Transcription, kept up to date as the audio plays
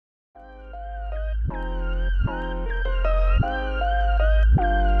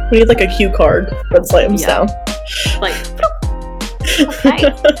We need like a cue card that slams down. Like,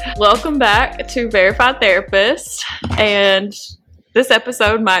 okay. Welcome back to Verified Therapist, and this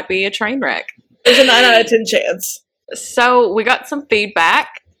episode might be a train wreck. There's a 9 out of 10 chance. So we got some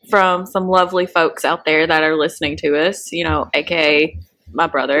feedback from some lovely folks out there that are listening to us, you know, aka my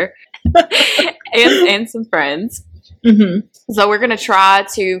brother and some friends. Mm-hmm. So we're going to try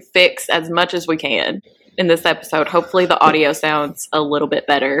to fix as much as we can in this episode. Hopefully the audio sounds a little bit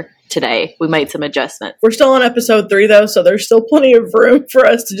better today. We made some adjustments. We're still on episode 3 though, so there's still plenty of room for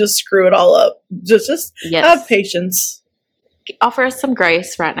us to just screw it all up. Just have patience. Offer us some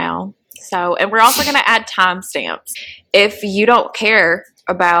grace right now. So, and we're also going to add timestamps. If you don't care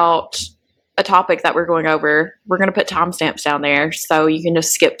about a topic that we're going over, we're going to put timestamps down there so you can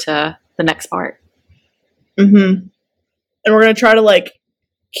just skip to the next part. Mm-hmm. And we're going to try to like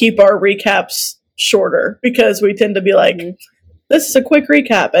keep our recaps shorter because we tend to be like, this is a quick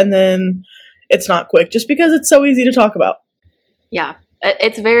recap, and then it's not quick just because it's so easy to talk about. Yeah,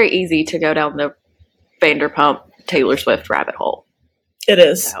 it's very easy to go down the Vanderpump Taylor Swift rabbit hole. It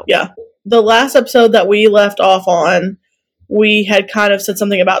is, so. Yeah. The last episode that we left off on, we had kind of said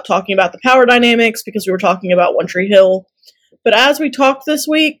something about talking about the power dynamics because we were talking about One Tree Hill. But as we talked this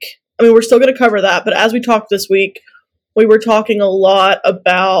week, I mean, we're still going to cover that, but as we talked this week, we were talking a lot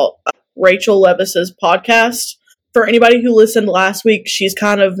about Rachel Levis's podcast. For anybody who listened last week, she's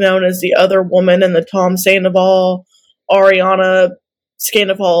kind of known as the other woman in the Tom Sandoval, Ariana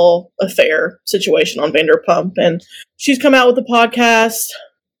Sandoval affair situation on Vanderpump. And she's come out with a podcast.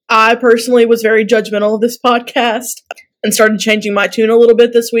 I personally was very judgmental of this podcast and started changing my tune a little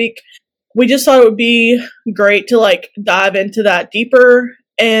bit this week. We just thought it would be great to like dive into that deeper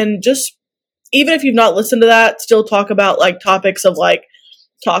and just, even if you've not listened to that, still talk about like topics of like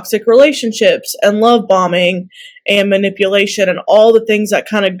toxic relationships and love bombing and manipulation and all the things that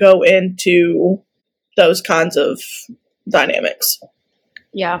kind of go into those kinds of dynamics.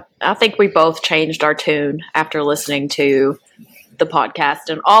 Yeah, I think we both changed our tune after listening to the podcast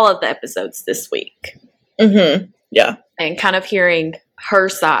and all of the episodes this week. Mm-hmm. Yeah. And kind of hearing her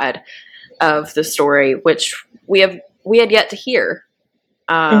side of the story, which we had yet to hear.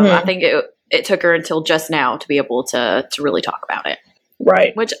 I think it took her until just now to be able to really talk about it.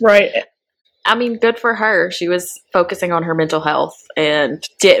 Right. Right. I mean, good for her. She was focusing on her mental health and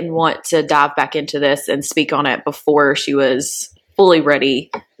didn't want to dive back into this and speak on it before she was fully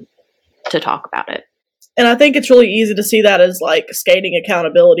ready to talk about it. And I think it's really easy to see that as like skating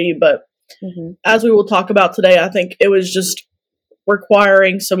accountability, but as we will talk about today, I think it was just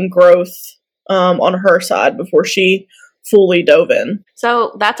requiring some growth on her side before she fully dove in.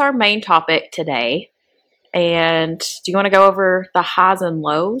 So that's our main topic today. And do you want to go over the highs and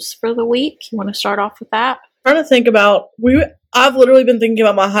lows for the week? You want to start off with that? I'm trying to think about, I've literally been thinking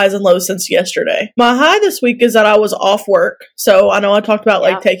about my highs and lows since yesterday. My high this week is that I was off work. So I know I talked about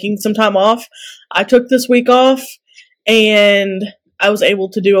like taking some time off. I took this week off and I was able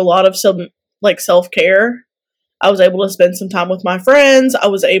to do a lot of some like self-care. I was able to spend some time with my friends. I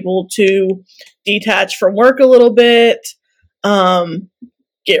was able to detach from work a little bit,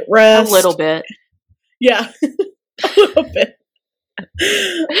 get rest. A little bit. Yeah, a little bit.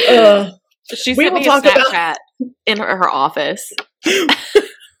 She sent me a Snapchat in her office.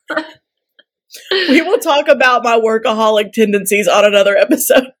 We will talk about my workaholic tendencies on another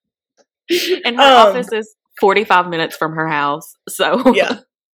episode. And her office is 45 minutes from her house. So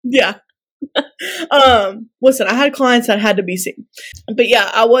yeah. Listen, I had clients that had to be seen. But yeah,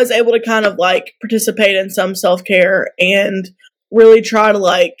 I was able to kind of like participate in some self-care and really try to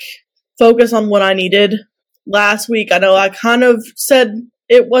like focus on what I needed. Last week, I know I kind of said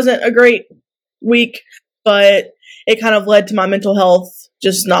it wasn't a great week, but it kind of led to my mental health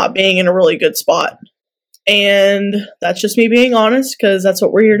just not being in a really good spot. And that's just me being honest, because that's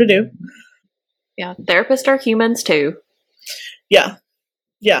what we're here to do. Yeah, therapists are humans too. Yeah.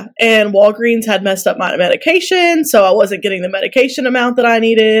 And Walgreens had messed up my medication, so I wasn't getting the medication amount that I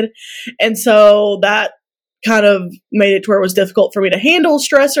needed. And so that kind of made it to where it was difficult for me to handle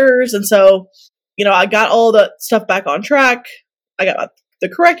stressors. And so, you know, I got all the stuff back on track. I got the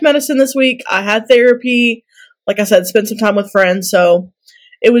correct medicine this week. I had therapy. Like I said, spent some time with friends. So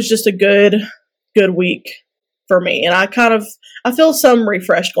it was just a good week for me. And I feel some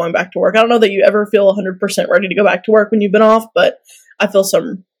refreshed going back to work. I don't know that you ever feel 100% ready to go back to work when you've been off, but I feel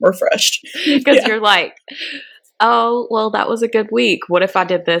some refreshed. Because you're like, oh, well, that was a good week. What if I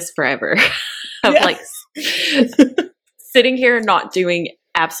did this forever? I'm like sitting here not doing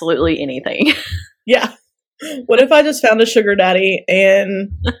absolutely anything. Yeah. What if I just found a sugar daddy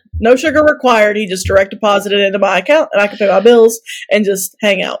and no sugar required? He just direct deposited into my account and I can pay my bills and just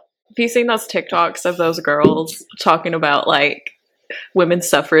hang out. Have you seen those TikToks of those girls talking about like women's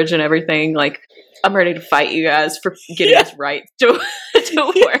suffrage and everything? Like, I'm ready to fight you guys for getting us right to work.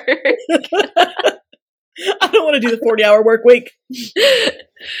 I don't want to do the 40-hour work week.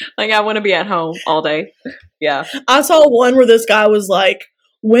 Like, I want to be at home all day. Yeah. I saw one where this guy was like,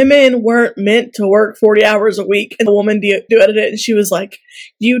 women weren't meant to work 40 hours a week. And the woman duetted it, and she was like,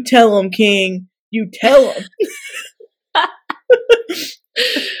 you tell him, King. You tell him.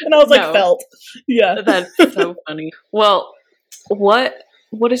 And I was like, felt. Yeah. That's so funny. Well, what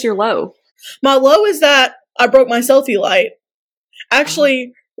is your low? My low is that I broke my selfie light.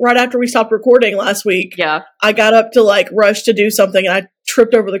 Actually, right after we stopped recording last week, I got up to like rush to do something and I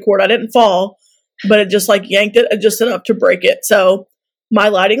tripped over the cord. I didn't fall, but it just like yanked it just enough to break it. So my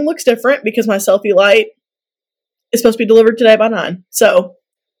lighting looks different because my selfie light is supposed to be delivered today by 9. So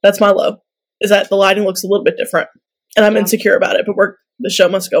that's my low, is that the lighting looks a little bit different. And I'm insecure about it, but the show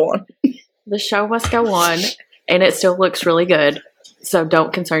must go on. The show must go on, and it still looks really good. So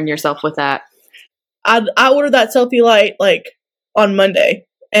don't concern yourself with that. I ordered that selfie light like on Monday,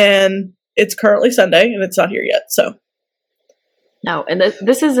 and it's currently Sunday, and it's not here yet. So no, and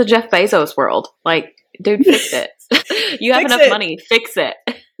this is a Jeff Bezos world. Like, dude, fix it. You have enough money, fix it.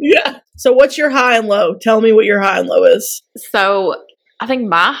 Yeah. So what's your high and low? Tell me what your high and low is. So I think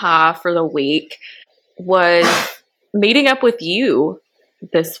my high for the week was meeting up with you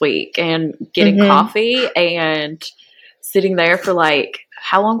this week and getting coffee and sitting there for like,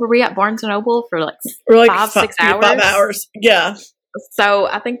 how long were we at Barnes & Noble? For like, 5-6 hours? 5 hours. Yeah. So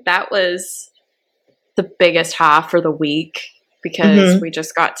I think that was the biggest high for the week because we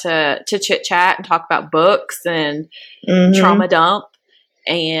just got to chit chat and talk about books and trauma dump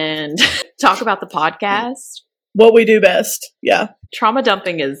and talk about the podcast. What we do best. Yeah. Trauma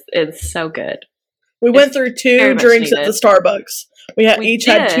dumping is so good. We went through 2 drinks at the Starbucks. We each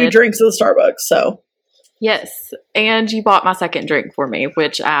had 2 drinks at the Starbucks. So yes, and you bought my second drink for me,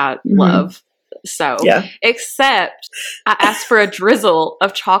 which I love. So except I asked for a drizzle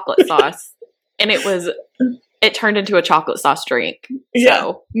of chocolate sauce, and it turned into a chocolate sauce drink. Yeah,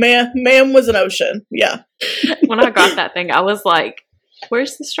 so, ma'am was an ocean. Yeah. When I got that thing, I was like,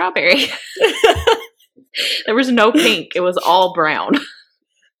 "Where's the strawberry?" There was no pink; it was all brown.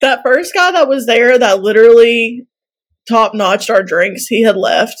 That first guy that was there that literally top-notched our drinks, he had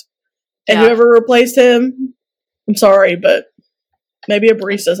left. And whoever replaced him, I'm sorry, but maybe a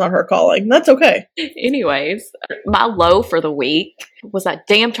barista's not her calling. That's okay. Anyways, my low for the week was that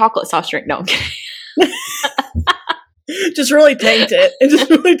damn chocolate sauce drink. No, I'm kidding. Just really tanked it. It just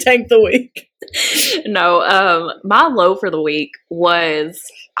really tanked the week. No, my low for the week was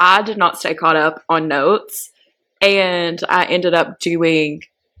I did not stay caught up on notes. And I ended up doing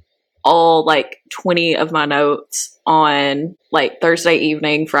all like 20 of my notes on like Thursday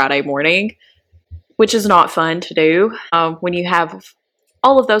evening, Friday morning, which is not fun to do. When you have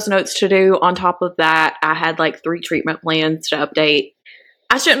all of those notes to do, on top of that, I had like 3 treatment plans to update.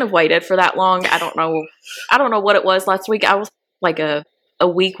 I shouldn't have waited for that long. I don't know what it was last week. I was like a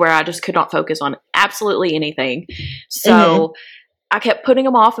week where I just could not focus on absolutely anything. So I kept putting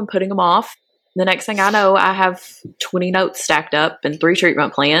them off and putting them off. The next thing I know, I have 20 notes stacked up and 3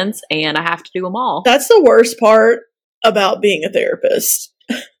 treatment plans, and I have to do them all. That's the worst part about being a therapist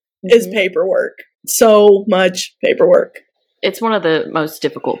is paperwork. So much paperwork. It's one of the most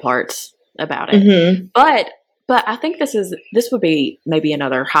difficult parts about it. But I think this would be maybe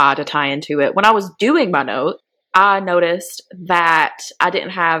another high to tie into it. When I was doing my note, I noticed that I didn't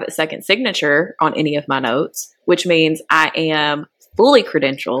have a second signature on any of my notes, which means I am fully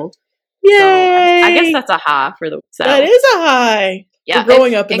credentialed. Yay! So I guess that's a high for the. So. That is a high. Yeah, we're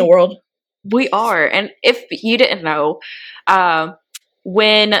growing up in the world. We are, and if you didn't know,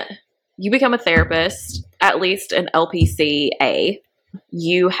 when you become a therapist, at least an LPCA,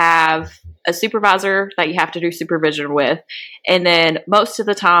 you have a supervisor that you have to do supervision with, and then most of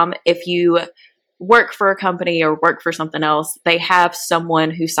the time, if you work for a company or work for something else, they have someone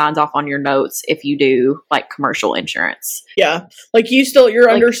who signs off on your notes if you do like commercial insurance. Yeah. Like you're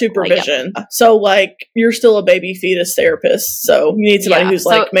under supervision. So like you're still a baby fetus therapist. So you need somebody who's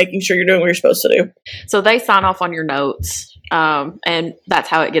like making sure you're doing what you're supposed to do. So they sign off on your notes. And that's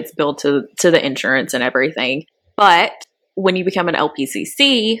how it gets billed to the insurance and everything. But when you become an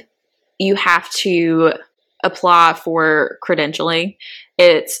LPCC, you have to apply for credentialing.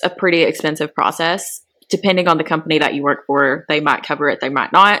 It's a pretty expensive process. Depending on the company that you work for, they might cover it, they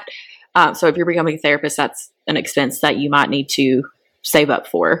might not. So if you're becoming a therapist, that's an expense that you might need to save up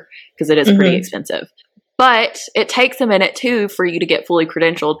for because it is pretty expensive. But it takes a minute too for you to get fully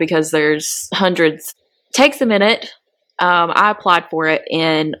credentialed because there's hundreds. It takes a minute. I applied for it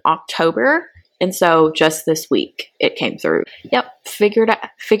in October. And so just this week it came through. Yep. Figured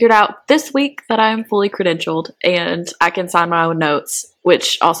out this week that I'm fully credentialed and I can sign my own notes,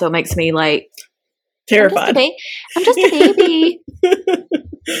 which also makes me like terrified. I'm just a baby.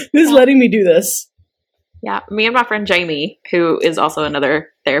 Who's letting me do this? Yeah. Me and my friend Jamie, who is also another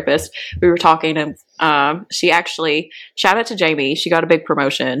therapist, we were talking and she actually, shout out to Jamie, she got a big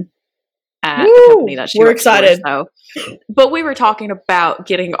promotion at the company that she we're works excited. For, so. But we were talking about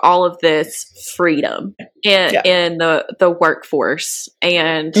getting all of this freedom in the workforce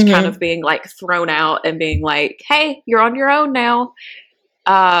and kind of being like thrown out and being like, hey, you're on your own now.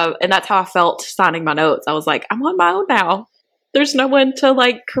 And that's how I felt signing my notes. I was like, I'm on my own now. There's no one to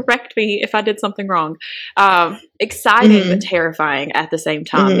like correct me if I did something wrong. Exciting but terrifying at the same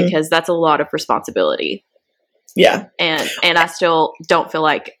time because that's a lot of responsibility. Yeah. And I still don't feel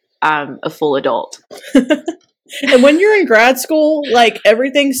like I'm a full adult. And when you're in grad school, like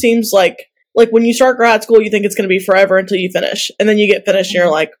everything seems like when you start grad school, you think it's going to be forever until you finish. And then you get finished and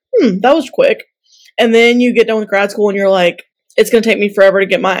you're like, that was quick. And then you get done with grad school and you're like, it's going to take me forever to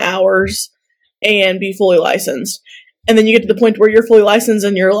get my hours and be fully licensed. And then you get to the point where you're fully licensed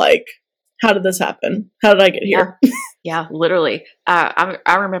and you're like, how did this happen? How did I get here? Yeah, literally. I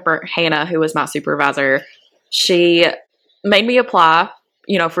remember Hannah, who was my supervisor, she made me apply,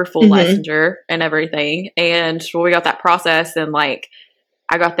 for full licensure and everything. And when we got that process and like,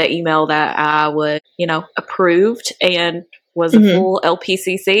 I got the email that I was, approved and was a full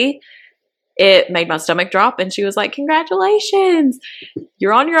LPCC, it made my stomach drop. And she was like, congratulations,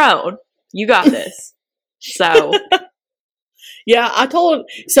 you're on your own. You got this. So, yeah,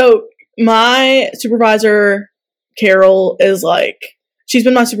 so my supervisor, Carol, is like, she's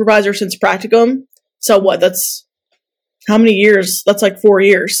been my supervisor since practicum. So what? That's how many years? That's like 4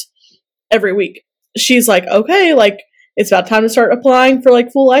 years every week. She's like, okay, like it's about time to start applying for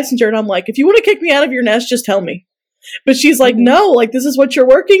like full licensure. And I'm like, if you want to kick me out of your nest, just tell me. But she's like, no, like this is what you're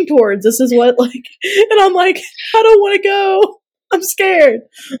working towards. This is what like, and I'm like, I don't want to go. I'm scared.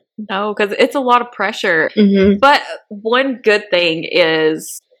 No, because it's a lot of pressure. But one good thing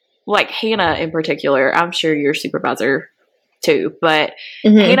is, like Hannah in particular, I'm sure your supervisor too, but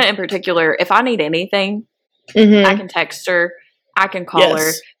Hannah in particular, if I need anything, I can text her, I can call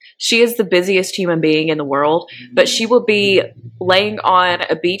her. She is the busiest human being in the world, but she will be laying on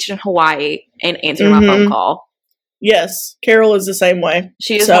a beach in Hawaii and answer my phone call. Yes, Carol is the same way.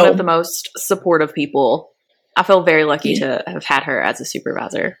 She is one of the most supportive people. I feel very lucky to have had her as a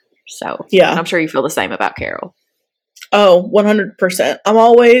supervisor. So yeah, I'm sure you feel the same about Carol. Oh, 100%.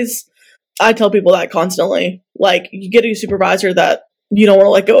 I tell people that constantly. Like, you get a supervisor that you don't want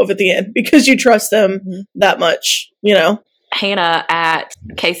to let go of at the end because you trust them that much, Hannah at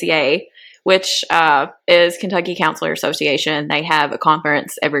KCA, which is Kentucky Counselor Association. They have a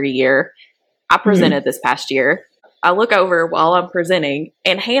conference every year. I presented this past year. I look over while I'm presenting,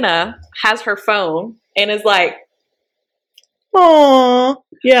 and Hannah has her phone and is like, "Aw,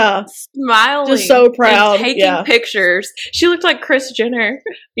 yeah," smiling, just so proud, and taking pictures. She looked like Kris Jenner,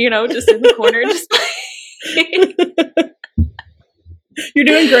 just in the corner, just like. You're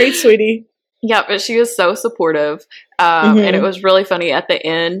doing great, sweetie. Yeah, but she was so supportive, and it was really funny at the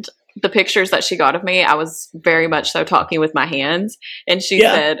end. The pictures that she got of me, I was very much so talking with my hands, and she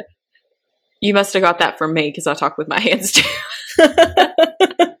said, "You must have got that from me because I talk with my hands too."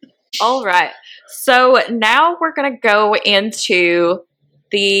 All right. So now we're going to go into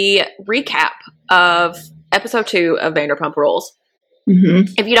the recap of episode 2 of Vanderpump Rules.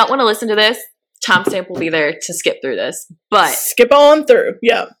 If you don't want to listen to this, timestamp will be there to skip through this. But skip on through.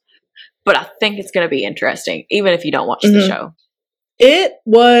 Yeah. But I think it's going to be interesting, even if you don't watch the show. It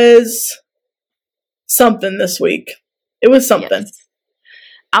was something this week. It was something. Yes.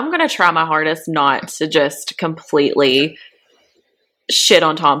 I'm going to try my hardest not to just completely shit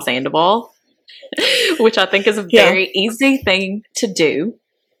on Tom Sandoval, which I think is a very easy thing to do.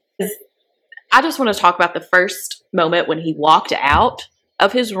 I just want to talk about the first moment when he walked out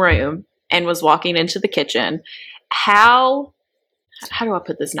of his room and was walking into the kitchen. How do I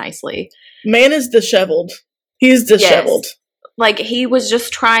put this nicely? Man is disheveled. He's disheveled. Yes. Like, he was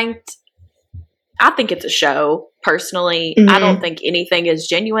just trying to, I think it's a show, personally. I don't think anything is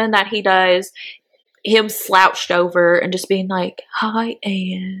genuine that he does. Him slouched over and just being like, "Hi,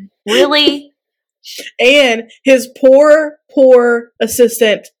 Anne." Really? And his poor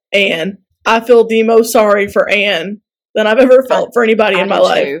assistant, Anne. I feel the most sorry for Anne than I've ever felt for anybody in my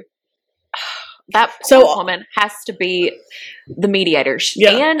life. Too. That poor woman has to be the mediator.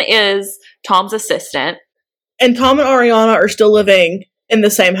 Anne is Tom's assistant. And Tom and Ariana are still living in the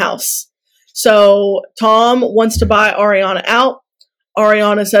same house. So Tom wants to buy Ariana out.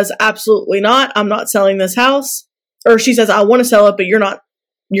 Ariana says, absolutely not. I'm not selling this house. Or she says, I want to sell it, but you're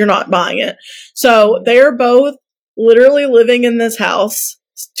not buying it. So they're both literally living in this house,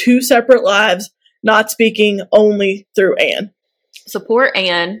 2 separate lives, not speaking, only through Anne. So poor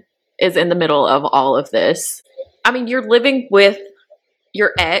Anne is in the middle of all of this. I mean, you're living with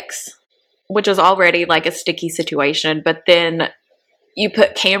your ex, which is already like a sticky situation, but then you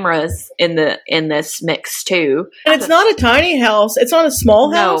put cameras in this mix too. And it's not a tiny house. It's not a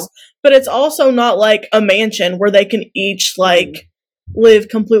small house, but it's also not like a mansion where they can each like live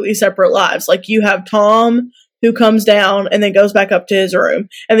completely separate lives. Like you have Tom who comes down and then goes back up to his room.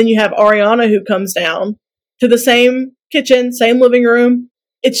 And then you have Ariana who comes down to the same kitchen, same living room.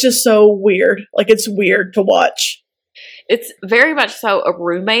 It's just so weird. Like it's weird to watch. It's very much so a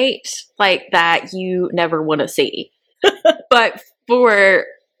roommate like that you never want to see. But for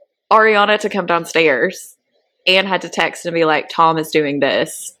Ariana to come downstairs, Anne had to text and be like, Tom is doing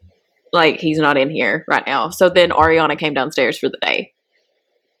this. Like, he's not in here right now. So then Ariana came downstairs for the day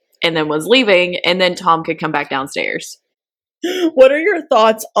and then was leaving, and then Tom could come back downstairs. What are your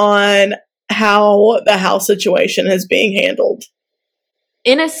thoughts on how the house situation is being handled?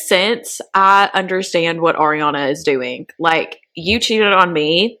 In a sense, I understand what Ariana is doing. Like, you cheated on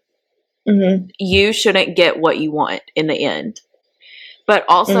me. Mm-hmm. You shouldn't get what you want in the end. But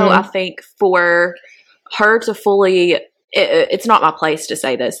also, I think for her to fully, it's not my place to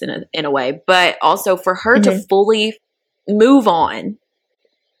say this in a way, but also for her to fully move on.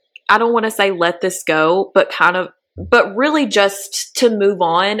 I don't want to say let this go, but really just to move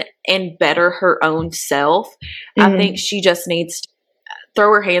on and better her own self. I think she just needs to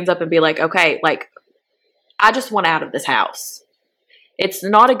throw her hands up and be like, okay, like, I just want out of this house. It's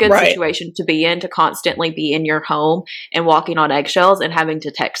not a good situation to be in, to constantly be in your home and walking on eggshells and having to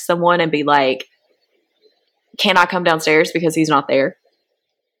text someone and be like, can I come downstairs because he's not there?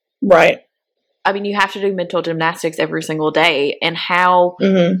 Right. I mean, you have to do mental gymnastics every single day. And how,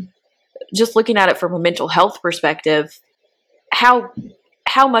 just looking at it from a mental health perspective, how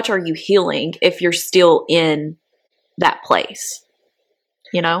much are you healing if you're still in that place?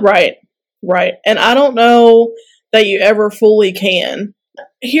 You know? Right. Right. And I don't know that you ever fully can.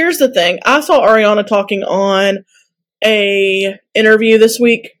 Here's the thing. I saw Ariana talking on a interview this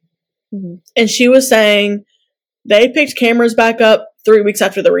week, and she was saying they picked cameras back up 3 weeks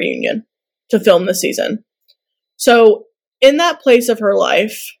after the reunion to film this season. So in that place of her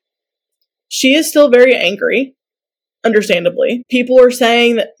life, she is still very angry, understandably. People are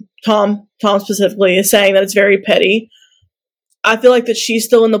saying that Tom specifically is saying that it's very petty. I feel like that she's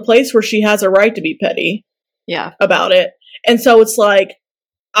still in the place where she has a right to be petty. Yeah. About it. And so it's like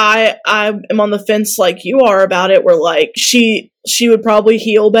I am on the fence like you are about it, where like she would probably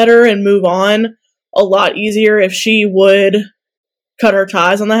heal better and move on a lot easier if she would cut her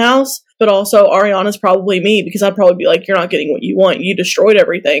ties on the house. But also Ariana's probably me, because I'd probably be like, you're not getting what you want. You destroyed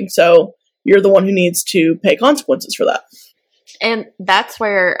everything. So you're the one who needs to pay consequences for that. And that's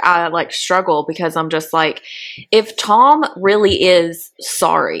where I like struggle, because I'm just like, if Tom really is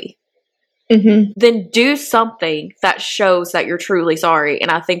sorry, then do something that shows that you're truly sorry. And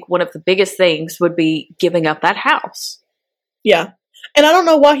I think one of the biggest things would be giving up that house. Yeah. And I don't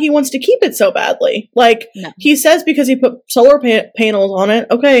know why he wants to keep it so badly. Like, he says because he put solar panels on it.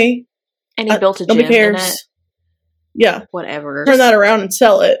 Okay. And he built a gym in it. Yeah. Whatever. Turn that around and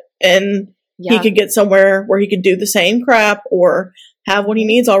sell it. And he could get somewhere where he could do the same crap or have what he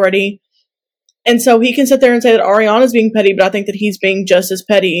needs already. And so he can sit there and say that Ariana's being petty, but I think that he's being just as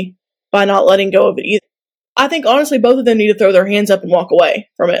petty by not letting go of it either. I think, honestly, both of them need to throw their hands up and walk away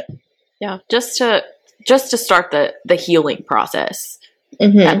from it. Yeah, just to start the healing process,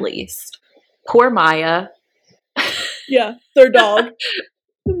 at least. Poor Maya. Yeah, their dog.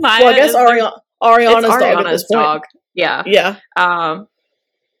 Maya, well, I guess Ariana's dog at this point. Dog. Yeah. Yeah.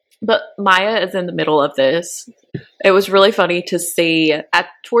 But Maya is in the middle of this. It was really funny to see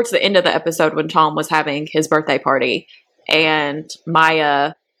towards the end of the episode when Tom was having his birthday party and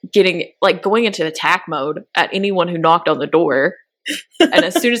Maya going into attack mode at anyone who knocked on the door. And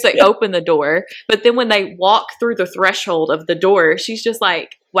as soon as they open the door, but then when they walk through the threshold of the door, she's just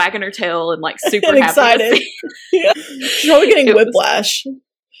like wagging her tail and like super and excited. Yeah. She's probably getting whiplash.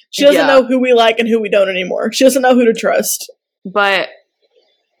 She doesn't know who we like and who we don't anymore. She doesn't know who to trust. But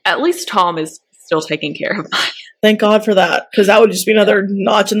at least Tom is still taking care of Maya. Thank God for that, because that would just be another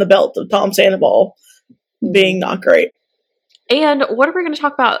notch in the belt of Tom Sandoval being not great. And what are we going to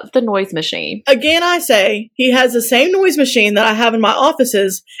talk about? The noise machine. Again, I say he has the same noise machine that I have in my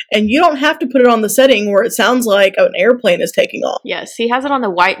offices, and you don't have to put it on the setting where it sounds like an airplane is taking off. Yes, he has it on the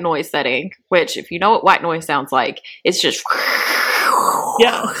white noise setting, which, if you know what white noise sounds like, it's just...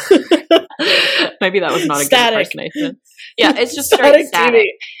 Yeah. Maybe that was not a static. Good impersonation. Yeah, it's just straight static.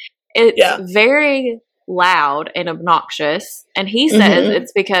 It's very loud and obnoxious, and he says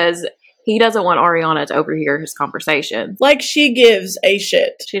it's because he doesn't want Ariana to overhear his conversation. Like, she gives a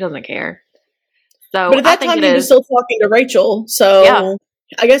shit. She doesn't care. So, but at that time, he was still talking to Rachel, so yeah.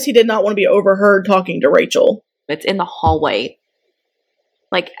 I guess he did not want to be overheard talking to Rachel. It's in the hallway,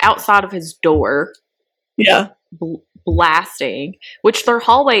 like outside of his door. Yeah. Blasting, which their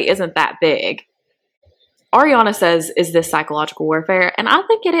hallway isn't that big. Ariana says, is this psychological warfare? And I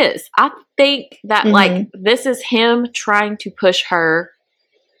think it is. I think that, like, this is him trying to push her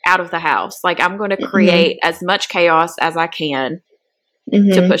out of the house. Like, I'm going to create as much chaos as I can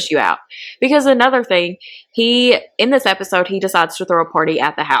to push you out. Because another thing, in this episode, he decides to throw a party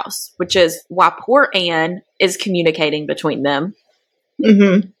at the house, which is why poor Anne is communicating between them.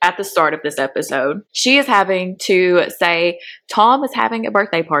 At the start of this episode, she is having to say, Tom is having a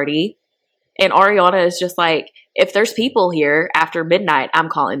birthday party. And Ariana is just like, if there's people here after midnight, I'm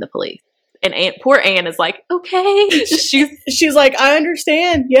calling the police. And poor Anne is like, okay. She's like, I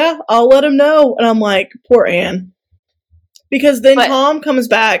understand. Yeah, I'll let him know. And I'm like, poor Anne. Because then Tom comes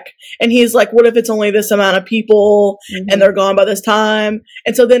back and he's like, what if it's only this amount of people and they're gone by this time?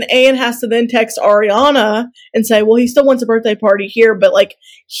 And so then Anne has to then text Ariana and say, well, he still wants a birthday party here, but like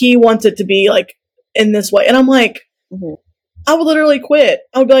he wants it to be like in this way. And I'm like, I would literally quit.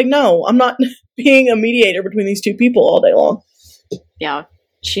 I would be like, no, I'm not being a mediator between these two people all day long. Yeah,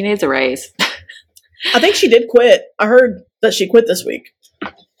 she needs a raise. I think she did quit. I heard that she quit this week.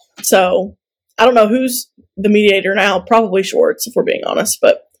 So I don't know who's the mediator now. Probably Schwartz, if we're being honest.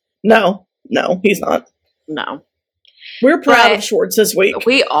 But no, he's not. No. We're proud of Schwartz this week.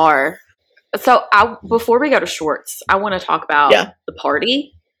 We are. So before we go to Schwartz, I want to talk about the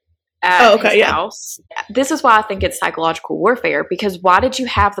party at his house. This is why I think it's psychological warfare, because why did you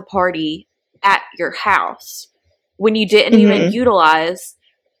have the party at your house when you didn't even utilize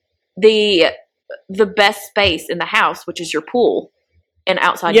the best space in the house, which is your pool and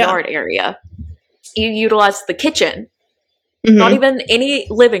outside yard area? You utilized the kitchen, not even any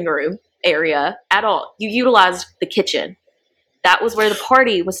living room area at all. You utilized the kitchen. That was where the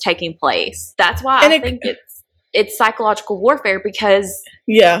party was taking place. That's why I think it's psychological warfare, because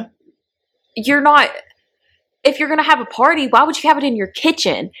you're not, if you're going to have a party, why would you have it in your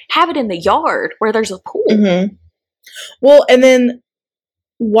kitchen? Have it in the yard where there's a pool. Well, and then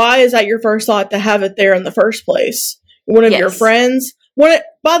why is that your first thought to have it there in the first place? One of your friends.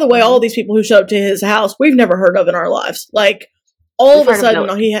 By the way, all these people who showed up to his house, we've never heard of in our lives. Like, all of a sudden,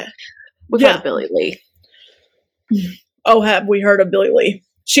 we've heard of Billy Lee. Oh, have we heard of Billy Lee?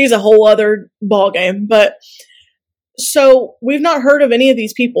 She's a whole other ball game. But so we've not heard of any of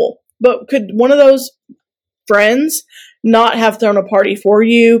these people. But could one of those friends not have thrown a party for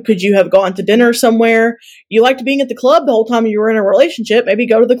you? Could you have gone to dinner somewhere? You liked being at the club the whole time you were in a relationship. Maybe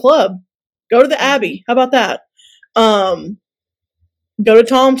go to the club. Go to the Abbey. How about that? Go to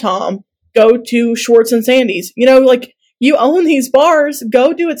Tom Tom. Go to Schwartz and Sandy's. You know, like, you own these bars.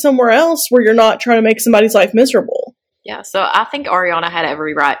 Go do it somewhere else where you're not trying to make somebody's life miserable. Yeah, so I think Ariana had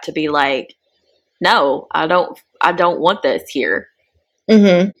every right to be like, no, I don't want this here.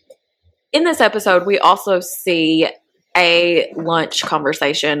 In this episode, we also see a lunch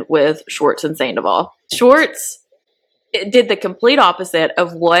conversation with Schwartz and Sandoval. Schwartz did the complete opposite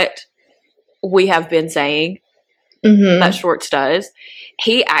of what we have been saying that Schwartz does.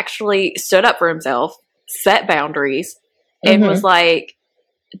 He actually stood up for himself, set boundaries, and was like,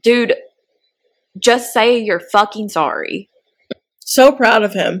 dude, just say you're fucking sorry. So proud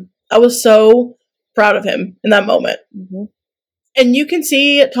of him. I was so proud of him in that moment. And you can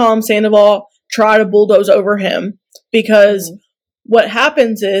see Tom Sandoval try to bulldoze over him, because what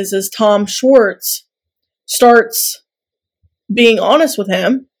happens is Tom Schwartz starts being honest with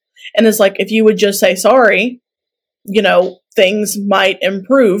him and is like, if you would just say sorry, you know, things might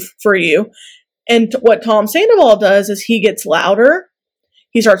improve for you. And what Tom Sandoval does is he gets louder.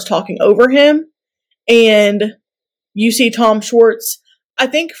 He starts talking over him. And you see Tom Schwartz, I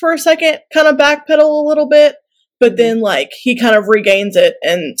think for a second, kind of backpedal a little bit. But then, like, he kind of regains it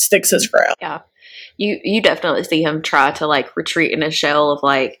and sticks his ground. Yeah. You definitely see him try to, like, retreat in his shell of,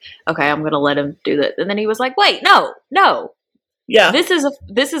 like, okay, I'm going to let him do that. And then he was like, wait, no. Yeah.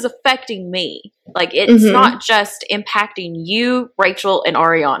 This is affecting me. Like, it's not just impacting you, Rachel, and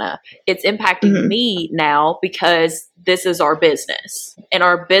Ariana. It's impacting me now because this is our business. And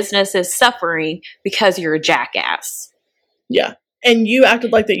our business is suffering because you're a jackass. Yeah. And you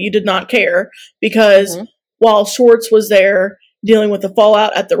acted like that you did not care because while Schwartz was there dealing with the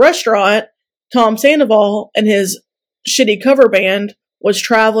fallout at the restaurant, Tom Sandoval and his shitty cover band was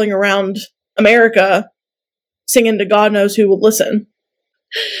traveling around America singing to God knows who will listen.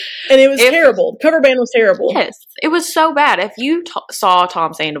 And it was terrible. The cover band was terrible. Yes, it was so bad. If you saw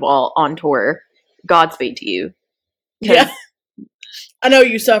Tom Sandoval on tour, Godspeed to you. Yeah. I know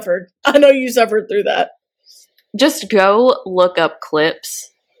you suffered. I know you suffered through that. Just go look up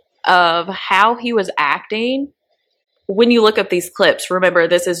clips of how he was acting. When you look up these clips, remember,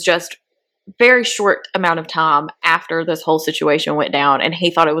 this is just very short amount of time after this whole situation went down, and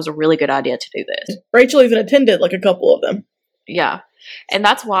he thought it was a really good idea to do this. Rachel even attended like a couple of them. Yeah. And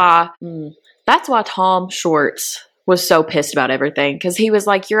that's why Tom Schwartz was so pissed about everything, because he was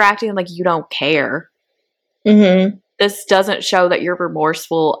like, you're acting like you don't care. This doesn't show that you're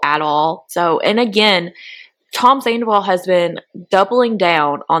remorseful at all. So, and again, Tom Sandoval has been doubling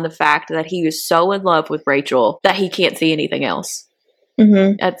down on the fact that he is so in love with Rachel that he can't see anything else.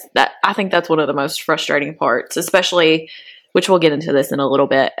 I think that's one of the most frustrating parts, especially, which we'll get into this in a little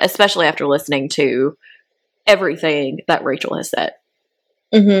bit, especially after listening to everything that Rachel has said.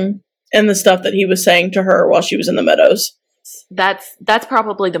 And the stuff that he was saying to her while she was in the meadows. That's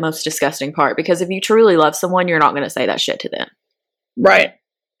probably the most disgusting part, because if you truly love someone, you're not going to say that shit to them. Right.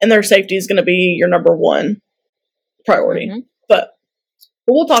 And their safety is going to be your number one priority. But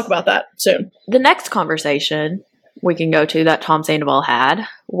we'll talk about that soon. The next conversation we can go to that Tom Sandoval had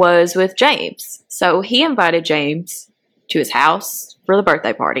was with James. So he invited James to his house for the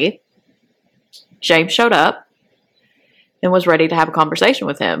birthday party. James showed up and was ready to have a conversation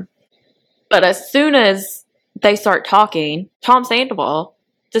with him. But as soon as they start talking, Tom Sandoval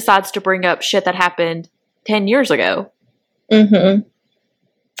decides to bring up shit that happened 10 years ago.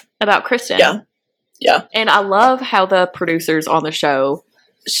 About Kristen. Yeah. And I love how the producers on the show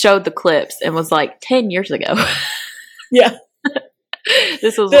showed the clips and was like, 10 years ago. Yeah.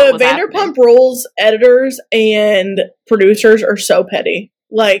 This was the Vanderpump Rules editors and producers are so petty.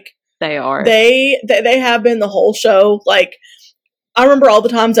 Like, they are. They have been the whole show. Like, I remember all the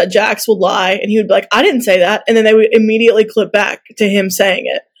times that Jax would lie and he would be like, I didn't say that. And then they would immediately clip back to him saying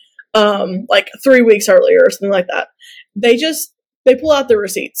it. Like 3 weeks earlier or something like that. They pull out the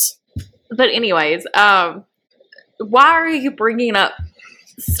receipts. But anyways, why are you bringing up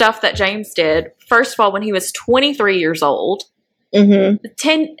stuff that James did, first of all, when he was 23 years old?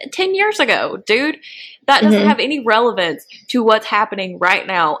 10 years ago, dude. That doesn't have any relevance to what's happening right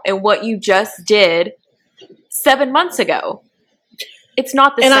now and what you just did 7 months ago. It's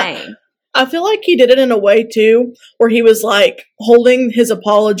not the same. I feel like he did it in a way, too, where he was, like, holding his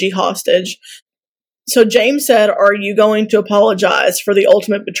apology hostage. So James said, are you going to apologize for the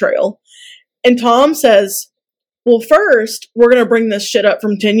ultimate betrayal? And Tom says, well, first, we're going to bring this shit up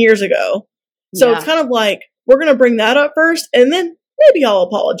from 10 years ago. So it's kind of like, we're going to bring that up first, and then maybe I'll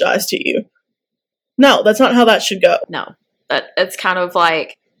apologize to you. No, that's not how that should go. No. It's kind of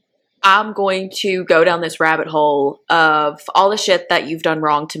like, I'm going to go down this rabbit hole of all the shit that you've done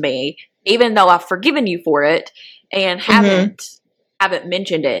wrong to me, even though I've forgiven you for it, and haven't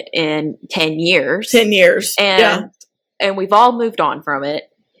mentioned it in 10 years. 10 years. And we've all moved on from it.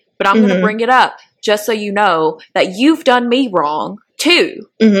 But I'm going to bring it up just so you know that you've done me wrong, too.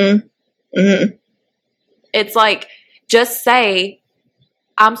 It's like, just say,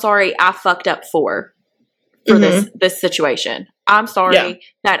 I'm sorry I fucked up for this situation. I'm sorry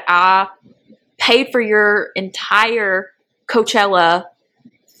that I paid for your entire Coachella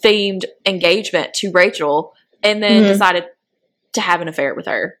themed engagement to Rachel and then decided to have an affair with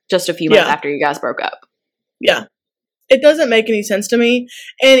her just a few months after you guys broke up. Yeah. It doesn't make any sense to me.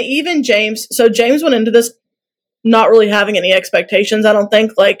 And even James, so James went into this not really having any expectations, I don't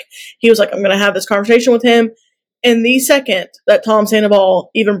think. Like, he was like, I'm going to have this conversation with him. And the second that Tom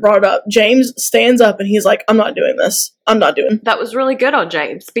Sandoval even brought it up, James stands up and he's like, I'm not doing this. I'm not doing it. That was really good on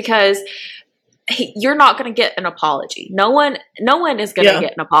James, because you're not going to get an apology. No one is going to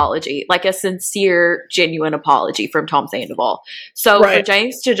get an apology, like a sincere, genuine apology from Tom Sandoval. So for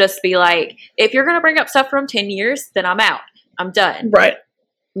James to just be like, if you're going to bring up stuff from 10 years, then I'm out. I'm done. Right.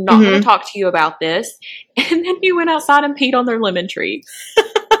 I'm not going to talk to you about this. And then he went outside and peed on their lemon tree.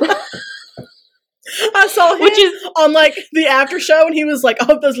 I saw him on like the after show and he was like, I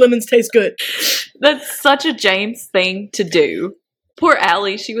hope those lemons taste good. That's such a James thing to do. Poor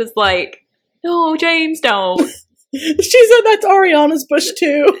Allie, she was like, no, James, don't. She said that's Ariana's bush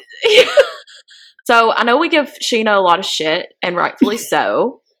too. So I know we give Scheana a lot of shit, and rightfully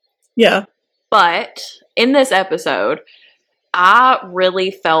so. Yeah. But in this episode, I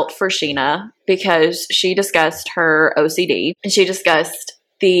really felt for Scheana because she discussed her OCD, and she discussed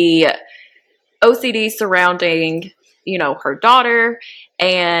the OCD surrounding, her daughter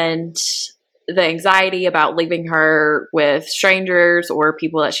and the anxiety about leaving her with strangers or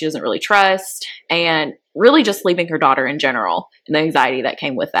people that she doesn't really trust, and really just leaving her daughter in general and the anxiety that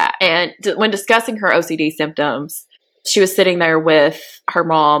came with that. And when discussing her OCD symptoms, she was sitting there with her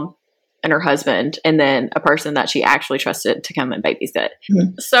mom and her husband, and then a person that she actually trusted to come and babysit.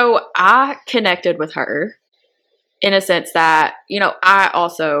 Mm-hmm. So I connected with her in a sense that, I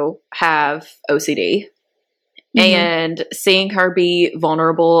also have OCD. Mm-hmm. And seeing her be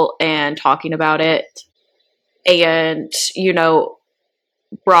vulnerable and talking about it, and,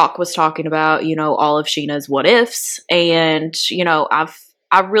 Brock was talking about, all of Scheana's what ifs, and,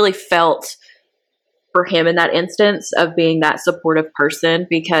 I really felt for him in that instance of being that supportive person,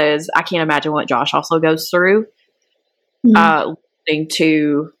 because I can't imagine what Josh also goes through, listening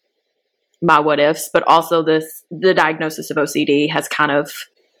to my what ifs, but also the diagnosis of OCD has kind of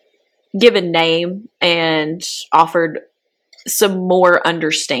given name and offered some more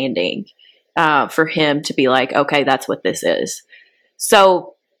understanding for him to be like, okay, that's what this is.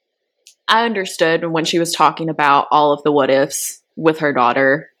 So I understood when she was talking about all of the what ifs with her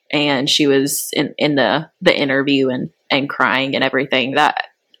daughter, and she was in the interview and crying and everything, that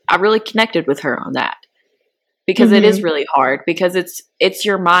I really connected with her on that, because it is really hard, because it's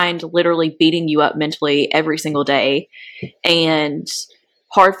your mind literally beating you up mentally every single day, and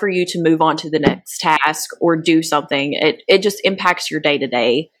hard for you to move on to the next task or do something. It just impacts your day to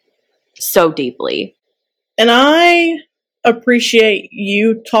day so deeply. And I appreciate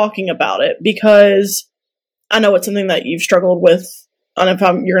you talking about it, because I know it's something that you've struggled with. I don't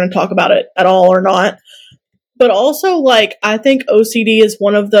know if you're going to talk about it at all or not. But also, I think OCD is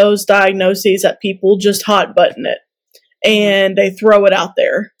one of those diagnoses that people just hot button it and they throw it out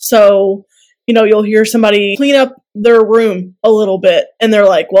there. So, you'll hear somebody clean up their room a little bit and they're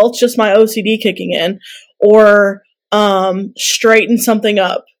like, well, it's just my OCD kicking in. Or straighten something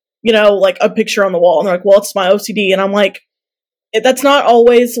up, like a picture on the wall. And they're like, well, it's my OCD. And I'm like, that's not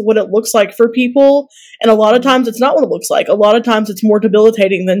always what it looks like for people. And a lot of times it's not what it looks like. A lot of times it's more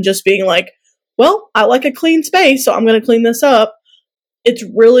debilitating than just being like, well, I like a clean space, so I'm going to clean this up. It's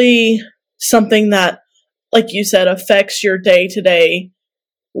really something that, like you said, affects your day-to-day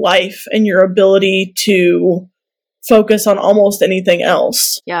life and your ability to focus on almost anything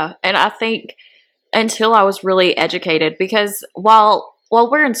else. Yeah, and I think until I was really educated, because while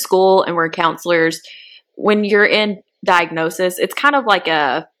we're in school and we're counselors, when you're in diagnosis, it's kind of like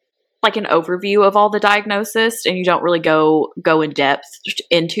an overview of all the diagnosis, and you don't really go in depth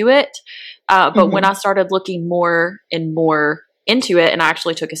into it. But when I started looking more and more into it, and I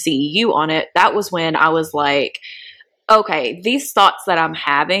actually took a CEU on it, that was when I was like, okay, these thoughts that I'm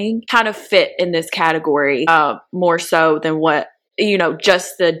having kind of fit in this category more so than what,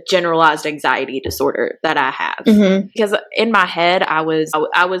 just the generalized anxiety disorder that I have. Mm-hmm. Because in my head, I was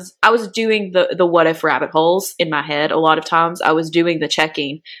doing the what if rabbit holes in my head. A lot of times I was doing the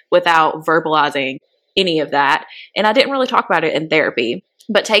checking without verbalizing any of that. And I didn't really talk about it in therapy.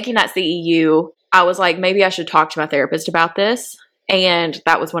 But taking that CEU, I was like, maybe I should talk to my therapist about this. And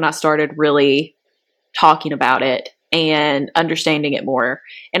that was when I started really talking about it and understanding it more.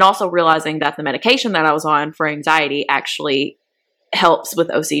 And also realizing that the medication that I was on for anxiety actually helps with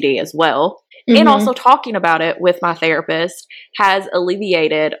OCD as well. Mm-hmm. And also talking about it with my therapist has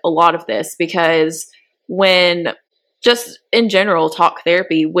alleviated a lot of this, because when, just in general, talk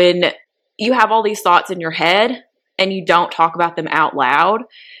therapy, when you have all these thoughts in your head and you don't talk about them out loud,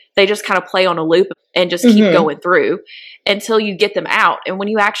 they just kind of play on a loop and just keep going through until you get them out. And when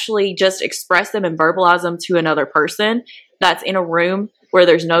you actually just express them and verbalize them to another person that's in a room where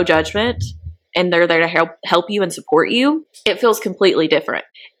there's no judgment and they're there to help you and support you, it feels completely different.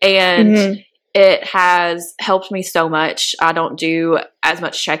 And it has helped me so much. I don't do as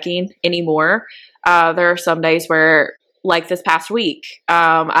much checking anymore. There are some days where, like this past week,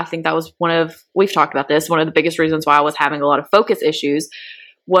 I think that was we've talked about this, one of the biggest reasons why I was having a lot of focus issues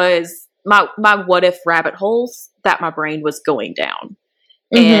was my what if rabbit holes that my brain was going down.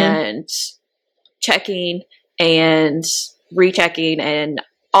 And checking and rechecking and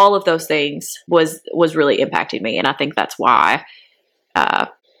all of those things was really impacting me. And I think that's why I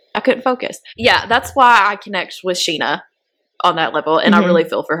couldn't focus. Yeah, that's why I connect with Scheana on that level. And I really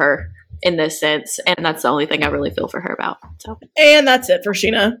feel for her in this sense. And that's the only thing I really feel for her about. So. And that's it for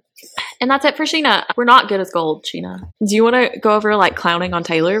Scheana. And that's it for Sheena. We're not good as gold, Sheena. Do you want to go over like clowning on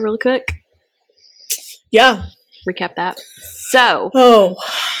Taylor really quick? Yeah. Recap that. So,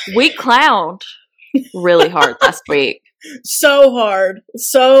 we clowned really hard last week. So hard.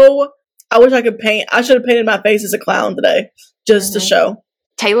 So, I wish I could paint. I should have painted my face as a clown today just to show.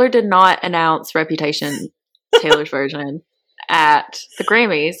 Taylor did not announce Reputation, Taylor's version, at the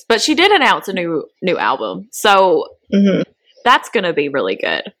Grammys, but she did announce a new album. So, that's going to be really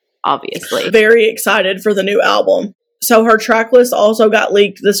good, obviously. Very excited for the new album. So, her track list also got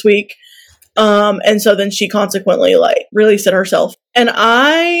leaked this week. And so then she consequently like released it herself. And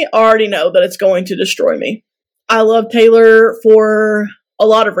I already know that it's going to destroy me. I love Taylor for a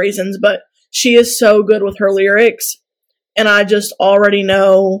lot of reasons, but she is so good with her lyrics. And I just already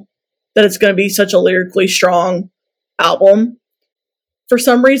know that it's going to be such a lyrically strong album. For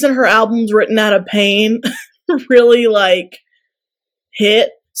some reason, her albums written out of pain really like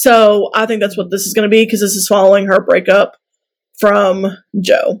hit. So I think that's what this is going to be, because this is following her breakup from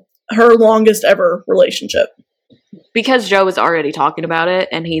Joe. Her longest ever relationship. Because Joe was already talking about it,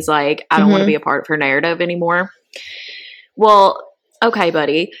 and he's like, I don't want to be a part of her narrative anymore. Well, okay,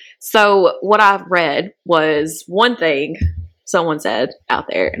 buddy. So what I've read was one thing someone said out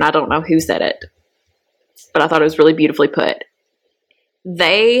there, and I don't know who said it, but I thought it was really beautifully put.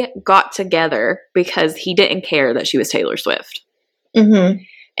 They got together because he didn't care that she was Taylor Swift. And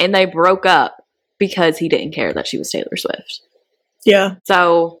they broke up because he didn't care that she was Taylor Swift. Yeah.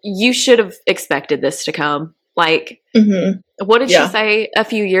 So you should have expected this to come. Like, what did she say a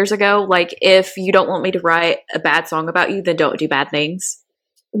few years ago? Like, if you don't want me to write a bad song about you, then don't do bad things.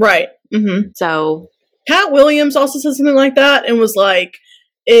 Right. So Cat Williams also said something like that and was like,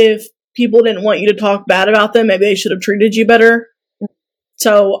 if people didn't want you to talk bad about them, maybe they should have treated you better.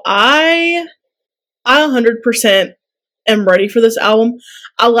 So I 100% am ready for this album.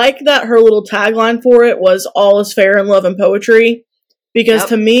 I like that her little tagline for it was all is fair in love and poetry, because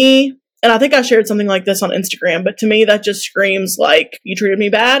to me, and I think I shared something like this on Instagram, but to me that just screams like, you treated me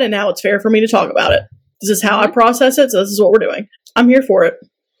bad and now it's fair for me to talk about it. This is how I process it, so this is what we're doing. I'm here for it.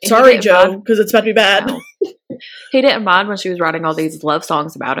 Sorry, Joe, because it's about to be bad. No. He didn't mind when she was writing all these love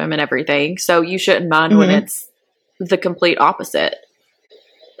songs about him and everything, so you shouldn't mind when it's the complete opposite.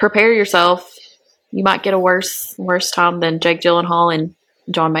 Prepare yourself. You might get a worse time than Jake Gyllenhaal and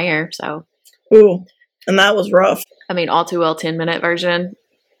John Mayer. So, ooh, and that was rough. I mean, All Too Well 10-minute version.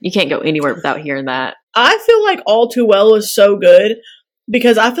 You can't go anywhere without hearing that. I feel like All Too Well is so good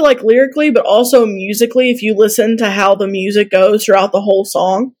because I feel like lyrically, but also musically, if you listen to how the music goes throughout the whole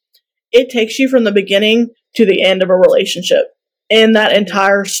song, it takes you from the beginning to the end of a relationship. In that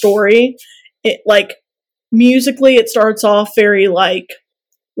entire story, it like musically, it starts off very like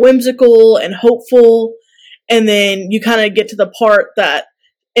whimsical and hopeful, and then you kind of get to the part that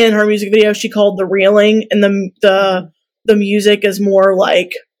in her music video she called the reeling, and the music is more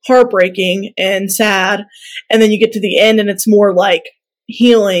like heartbreaking and sad, and then you get to the end and it's more like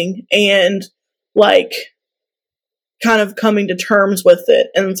healing and like kind of coming to terms with it,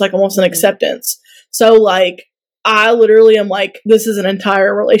 and it's like almost an acceptance. So like I literally am like, this is an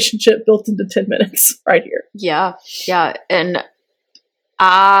entire relationship built into 10 minutes right here. Yeah and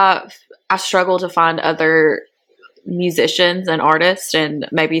I struggle to find other musicians and artists, and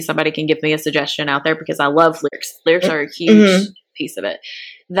maybe somebody can give me a suggestion out there, because I love lyrics. Lyrics are a huge piece of it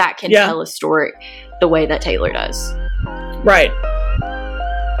that can tell a story the way that Taylor does. Right.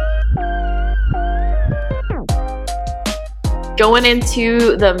 Going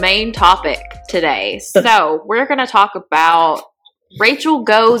into the main topic today. So we're going to talk about Rachel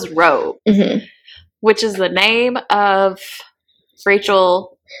Goes Rogue, which is the name of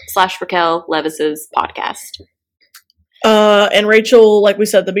Rachel / Raquel Levis's podcast. And Rachel, like we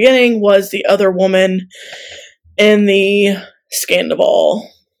said at the beginning, was the other woman in the Scandival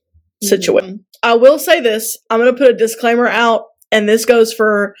situation. I will say this. I'm going to put a disclaimer out, and this goes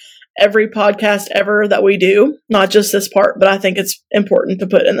for every podcast ever that we do, not just this part, but I think it's important to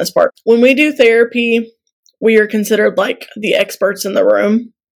put in this part. When we do therapy, we are considered like the experts in the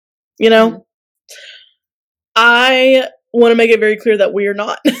room, you know? I want to make it very clear that we are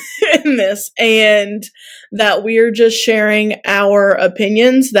not in this, and that we are just sharing our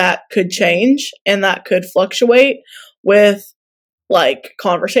opinions that could change and that could fluctuate with like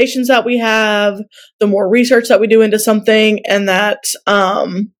conversations that we have, the more research that we do into something, and that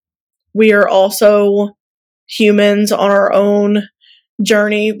we are also humans on our own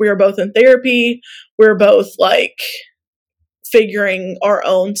journey. We are both in therapy. We're both like figuring our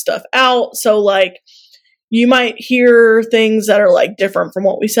own stuff out. So like you might hear things that are like different from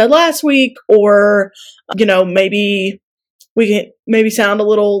what we said last week, or, you know, maybe we can maybe sound a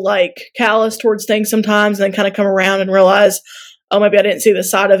little like callous towards things sometimes and then kind of come around and realize, oh, maybe I didn't see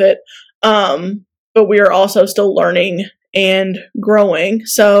this side of it. But we are also still learning and growing.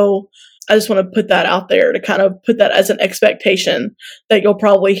 So I just want to put that out there to kind of put that as an expectation that you'll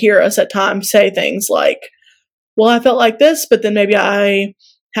probably hear us at times say things like, well, I felt like this, but then maybe I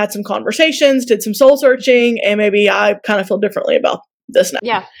had some conversations, did some soul searching, and maybe I kind of feel differently about this now.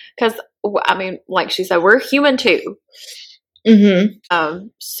 Yeah, because, I mean, like she said, we're human too.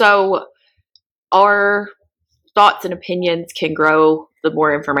 So our thoughts and opinions can grow the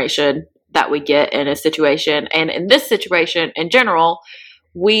more information that we get in a situation. And in this situation, in general,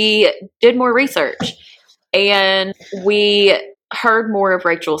 we did more research and we heard more of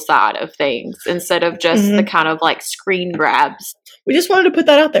Rachel's side of things instead of just the kind of like screen grabs. We just wanted to put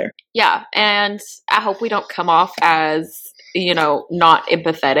that out there. Yeah. And I hope we don't come off as, not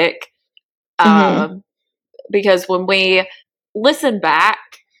empathetic. Because when we listen back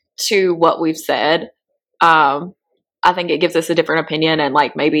to what we've said, I think it gives us a different opinion and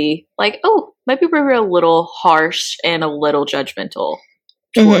maybe we were a little harsh and a little judgmental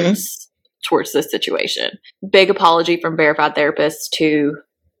towards this situation. Big apology from Verified Therapist to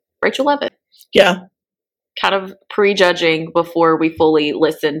Rachel Levitt. Yeah. Kind of prejudging before we fully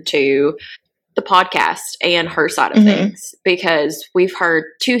listen to the podcast and her side of things, because we've heard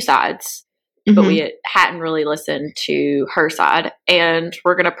two sides, but we hadn't really listened to her side. And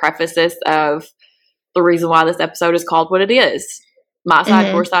we're going to preface this of the reason why this episode is called what it is. My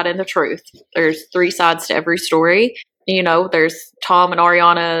side, your side, and the truth. There's 3 sides to every story. There's Tom and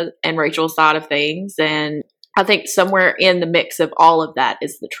Ariana and Rachel's side of things. And I think somewhere in the mix of all of that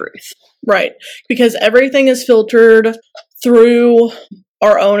is the truth. Right. Because everything is filtered through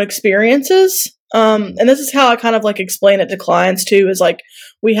our own experiences. And this is how I kind of explain it to clients too, is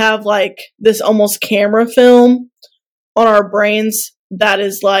we have this almost camera film on our brains that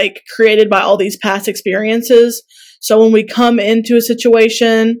is created by all these past experiences. So when we come into a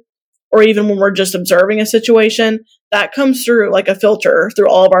situation, or even when we're just observing a situation, that comes through like a filter through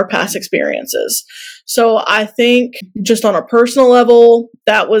all of our past experiences. So I think just on a personal level,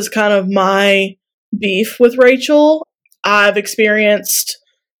 that was kind of my beef with Rachel. I've experienced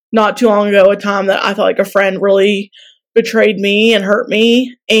not too long ago a time that I felt like a friend really betrayed me and hurt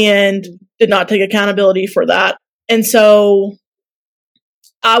me and did not take accountability for that. And so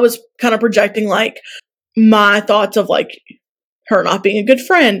I was kind of projecting my thoughts of her not being a good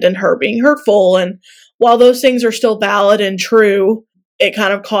friend and her being hurtful. And while those things are still valid and true, it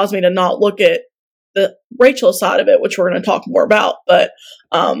kind of caused me to not look at the Rachel side of it, which we're going to talk more about, but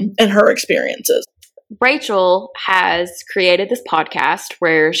and her experiences. Rachel has created this podcast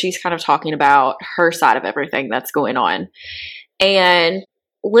where she's kind of talking about her side of everything that's going on. And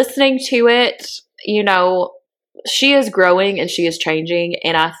listening to it, she is growing and she is changing.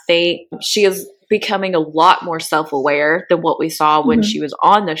 And I think she is becoming a lot more self-aware than what we saw when she was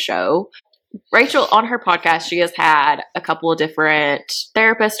on the show. Rachel, on her podcast, she has had a couple of different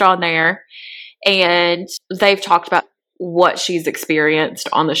therapists on there, and they've talked about what she's experienced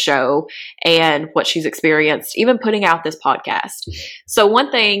on the show and what she's experienced even putting out this podcast. So one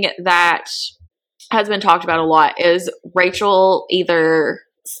thing that has been talked about a lot is Rachel either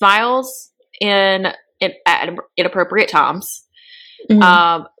smiles at inappropriate times,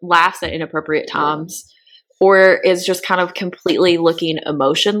 laughs at inappropriate times, or is just kind of completely looking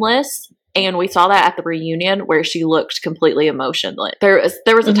emotionless. And we saw that at the reunion where she looked completely emotionless. There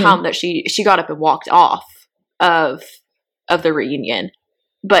was a time that she got up and walked off of the reunion.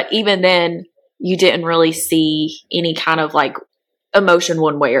 But even then, you didn't really see any kind of emotion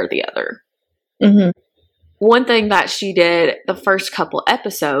one way or the other. One thing that she did the first couple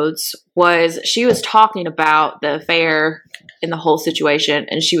episodes was she was talking about the affair and the whole situation,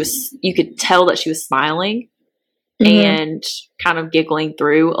 and you could tell that she was smiling and kind of giggling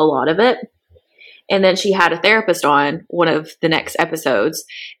through a lot of it. And then she had a therapist on one of the next episodes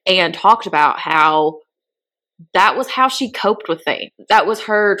and talked about how that was how she coped with things. That was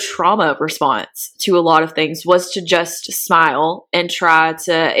her trauma response to a lot of things, was to just smile and try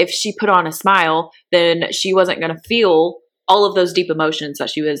to, if she put on a smile, then she wasn't going to feel all of those deep emotions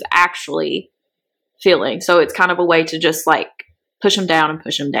that she was actually feeling. So it's kind of a way to just push them down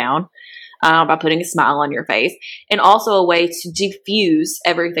by putting a smile on your face, and also a way to diffuse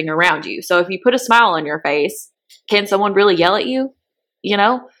everything around you. So if you put a smile on your face, can someone really yell at you?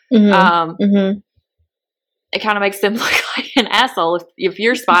 It kind of makes them look like an asshole if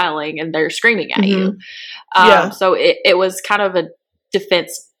you're smiling and they're screaming at you. So it was kind of a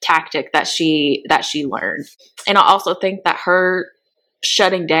defense tactic that she learned. And I also think that her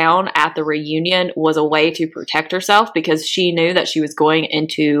shutting down at the reunion was a way to protect herself because she knew that she was going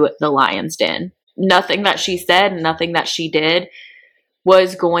into the lion's den. Nothing that she said, nothing that she did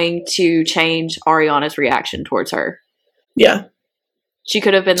was going to change Ariana's reaction towards her. Yeah. She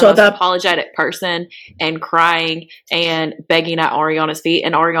could have been the most apologetic person and crying and begging at Ariana's feet,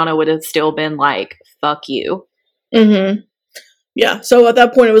 and Ariana would have still been like, fuck you. Mm-hmm. Yeah. So at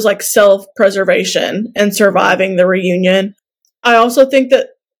that point, it was like self-preservation and surviving the reunion. I also think that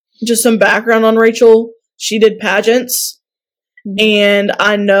just some background on Rachel, she did pageants. And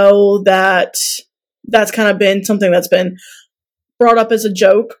I know that that's kind of been something that's been brought up as a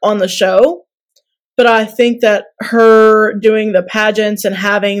joke on the show. But I think that her doing the pageants and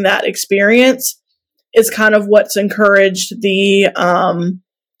having that experience is kind of what's encouraged the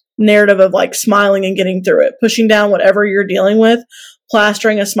narrative of like smiling and getting through it, pushing down whatever you're dealing with,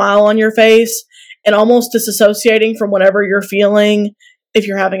 plastering a smile on your face, and almost disassociating from whatever you're feeling. If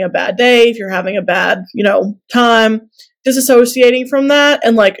you're having a bad day, if you're having a bad, time, disassociating from that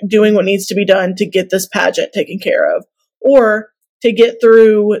and like doing what needs to be done to get this pageant taken care of or to get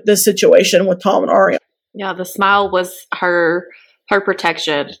through this situation with Tom and Ariana. Yeah, the smile was her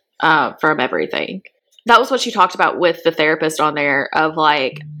protection from everything. That was what she talked about with the therapist on there of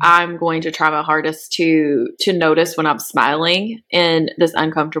like, I'm going to try my hardest to notice when I'm smiling in this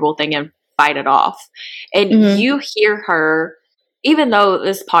uncomfortable thing and fight it off. And you hear her, even though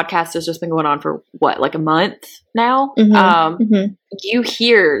this podcast has just been going on for like a month now, you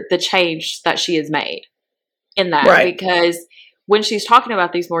hear the change that she has made in that. Right. Because when she's talking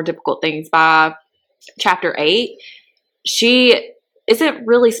about these more difficult things by chapter 8, she isn't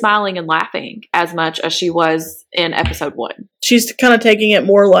really smiling and laughing as much as she was in episode 1. She's kind of taking it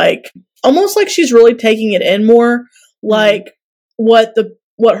more like, almost like she's really taking it in more, like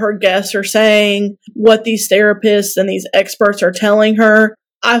what her guests are saying, what these therapists and these experts are telling her.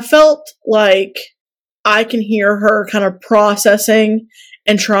 I felt like I can hear her kind of processing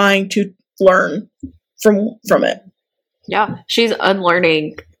and trying to learn from it. Yeah, she's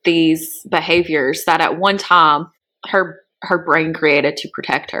unlearning these behaviors that at one time her brain created to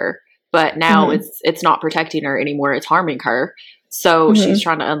protect her, but now it's not protecting her anymore. It's harming her. So she's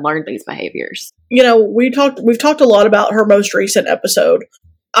trying to unlearn these behaviors. We've talked a lot about her most recent episode.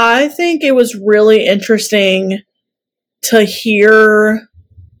 I think it was really interesting to hear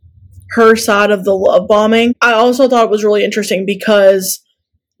her side of the love bombing. I also thought it was really interesting because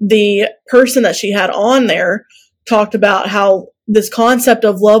the person that she had on there talked about how this concept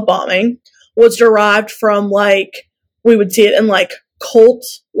of love bombing was derived from like, we would see it in like cult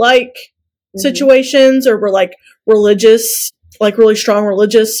like situations or were like religious, like really strong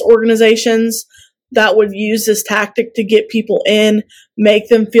religious organizations that would use this tactic to get people in, make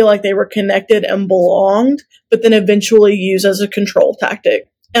them feel like they were connected and belonged, but then eventually use as a control tactic.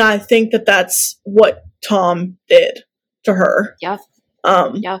 And I think that that's what Tom did to her. Yeah.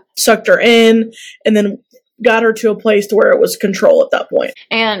 Sucked her in and then got her to a place to where it was control at that point.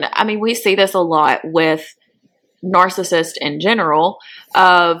 And I mean, we see this a lot with narcissists in general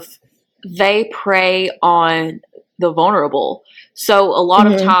of they prey on the vulnerable. So a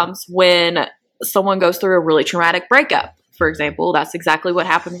lot of times when someone goes through a really traumatic breakup, for example, that's exactly what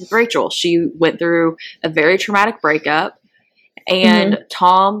happened with Rachel. She went through a very traumatic breakup and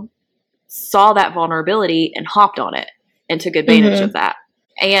Tom saw that vulnerability and hopped on it and took advantage of that.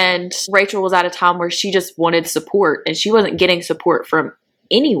 And Rachel was at a time where she just wanted support and she wasn't getting support from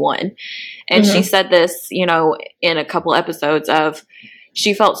anyone. And she said this, in a couple episodes of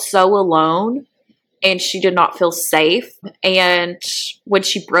she felt so alone and she did not feel safe. And when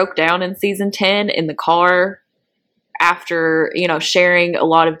she broke down in season 10 in the car after, sharing a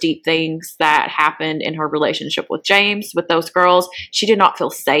lot of deep things that happened in her relationship with James, with those girls, she did not feel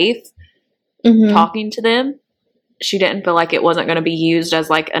safe talking to them. She didn't feel like it wasn't going to be used as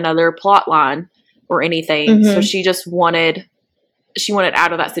like another plot line or anything. So she just wanted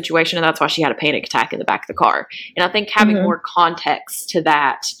out of that situation. And that's why she had a panic attack in the back of the car. And I think having more context to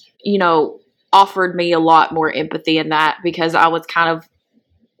that, offered me a lot more empathy in that, because I was kind of,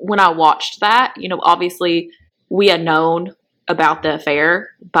 when I watched that, obviously we had known about the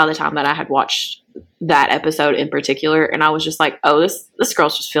affair by the time that I had watched that episode in particular. And I was just like, oh, this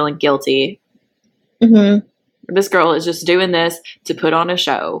girl's just feeling guilty. This girl is just doing this to put on a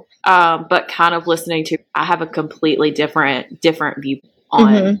show. But kind of listening to, I have a completely different view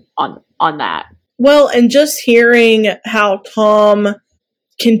on that. Well, and just hearing how Tom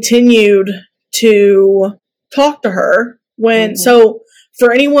continued to talk to her when, so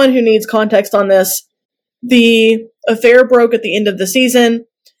for anyone who needs context on this, the affair broke at the end of the season.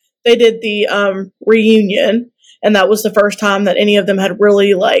 They did the reunion And that was the first time that any of them had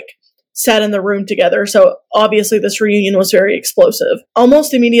really like sat in the room together. So obviously this reunion was very explosive.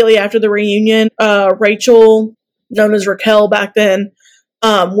 Almost immediately after the reunion, Rachel, known as Raquel back then,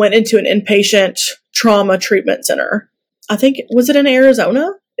 went into an inpatient trauma treatment center. I think, was it in Arizona?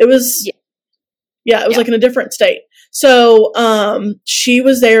 It was, yeah, it was like in a different state. So she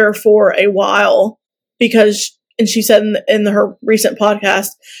was there for a while because, and she said in her recent podcast,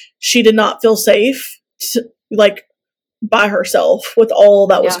 she did not feel safe like by herself with all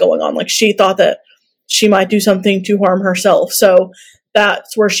that was going on. Like she thought that she might do something to harm herself. So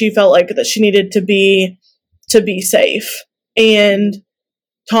that's where she felt like that she needed to be safe. And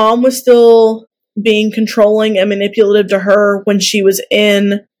Tom was still being controlling and manipulative to her when she was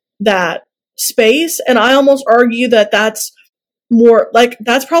in that space. And I almost argue that that's more like,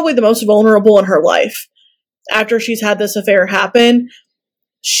 that's probably the most vulnerable in her life. After she's had this affair happen,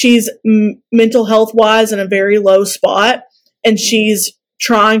 she's mental health wise in a very low spot, and she's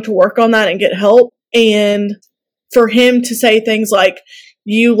trying to work on that and get help. And for him to say things like,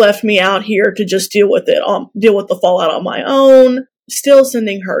 you left me out here to just deal with it, deal with the fallout on my own, still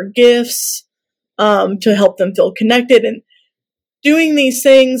sending her gifts to help them feel connected, and doing these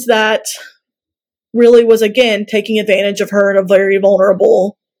things that really was, again, taking advantage of her in a very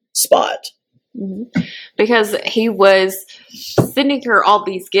vulnerable spot. Mm-hmm. Because he was sending her all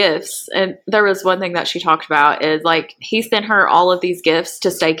these gifts, and there was one thing that she talked about is like he sent her all of these gifts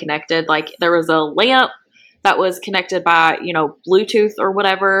to stay connected. Like there was a lamp that was connected by, Bluetooth or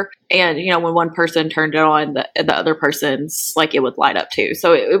whatever, and when one person turned it on, the other person's like it would light up too.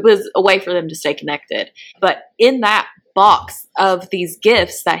 So it was a way for them to stay connected. But in that box of these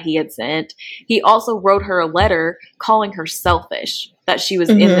gifts that he had sent, he also wrote her a letter calling her selfish that she was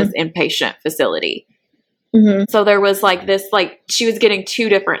in this inpatient facility. Mm-hmm. So there was like this, like she was getting two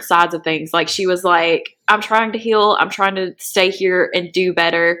different sides of things. Like she was like, I'm trying to heal. I'm trying to stay here and do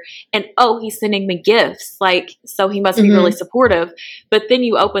better. And he's sending me gifts. Like, so he must be really supportive. But then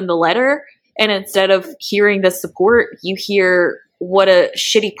you open the letter, and instead of hearing the support, you hear what a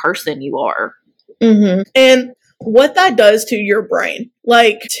shitty person you are. Mm-hmm. And what that does to your brain,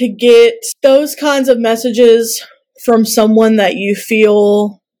 like to get those kinds of messages from someone that you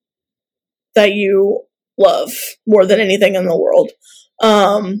feel that you love more than anything in the world.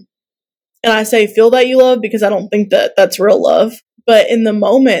 And I say feel that you love because I don't think that that's real love, but in the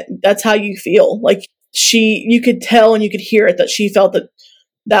moment, that's how you feel. Like you could tell and you could hear it that she felt that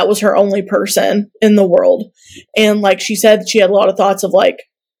that was her only person in the world. And like she said, she had a lot of thoughts of like,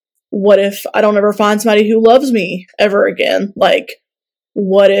 what if I don't ever find somebody who loves me ever again? Like,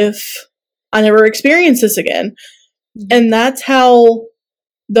 what if I never experience this again? And that's how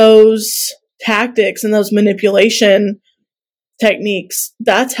those tactics and those manipulation techniques,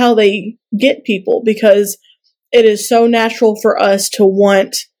 that's how they get people, because it is so natural for us to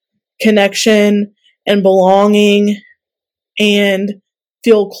want connection and belonging and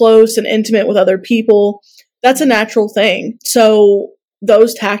feel close and intimate with other people. That's a natural thing. So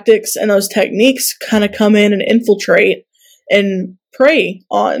those tactics and those techniques kind of come in and infiltrate and prey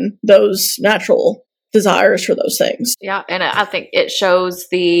on those natural desires for those things. Yeah, and I think it shows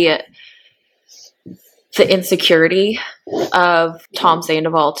the insecurity of Tom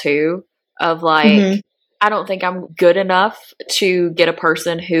Sandoval too, of like, I don't think I'm good enough to get a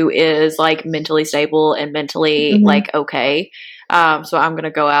person who is like mentally stable and mentally like okay. So I'm going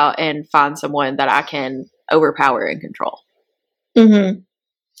to go out and find someone that I can overpower and control.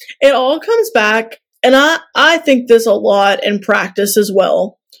 It all comes back, and I think this a lot in practice as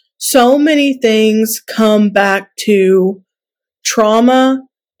well. So many things come back to trauma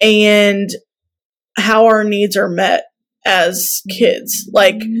and how our needs are met as kids.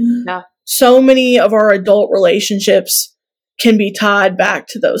 Like, so many of our adult relationships can be tied back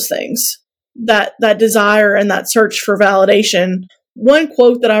to those things. That desire and that search for validation. One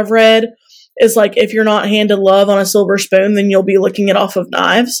quote that I've read is like, if you're not handed love on a silver spoon, then you'll be licking it off of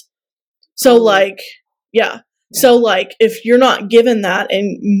knives. So like, so like, if you're not given that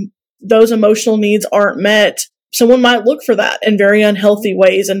and those emotional needs aren't met, someone might look for that in very unhealthy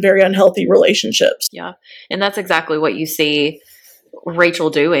ways and very unhealthy relationships. Yeah. And that's exactly what you see Rachel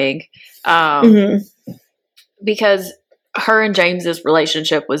doing. Because her and James's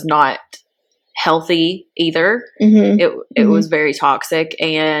relationship was not healthy either. It was very toxic,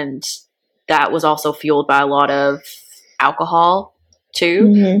 and that was also fueled by a lot of alcohol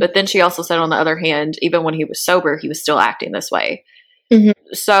too. But then she also said, on the other hand, even when he was sober, he was still acting this way.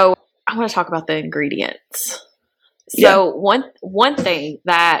 So I want to talk about the ingredients. So one thing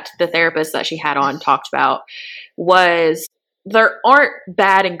that the therapist that she had on talked about was there aren't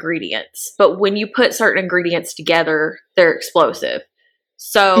bad ingredients, but when you put certain ingredients together, they're explosive.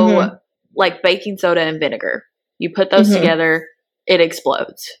 So, like baking soda and vinegar, you put those together, it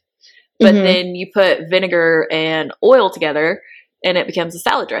explodes. But then you put vinegar and oil together, and it becomes a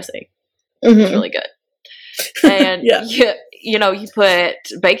salad dressing. It's really good. And you know, you put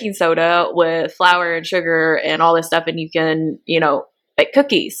baking soda with flour and sugar and all this stuff, and you can, you know, bake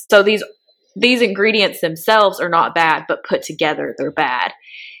cookies. So these ingredients themselves are not bad, but put together, they're bad.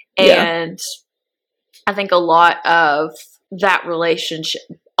 And I think a lot of that relationship,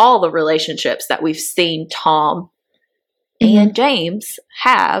 all the relationships that we've seen Tom and James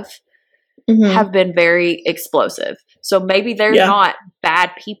have been very explosive. So maybe they're not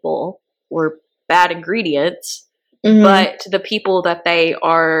bad people or bad ingredients, but the people that they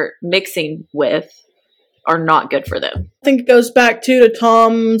are mixing with are not good for them. I think it goes back to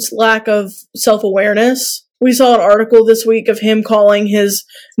Tom's lack of self-awareness. We saw an article this week of him calling his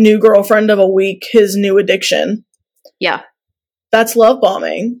new girlfriend of a week his new addiction. Yeah. That's love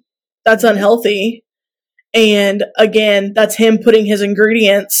bombing. That's unhealthy. And again, that's him putting his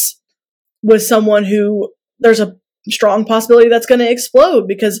ingredients with someone who there's a strong possibility that's going to explode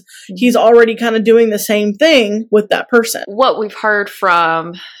because he's already kind of doing the same thing with that person. What we've heard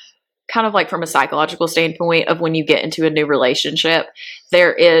from kind of like from a psychological standpoint of when you get into a new relationship,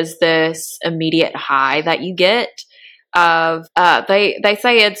 there is this immediate high that you get of, they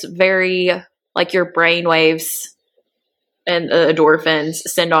say it's very like your brain waves and endorphins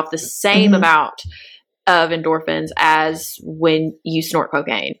send off the same amount of endorphins as when you snort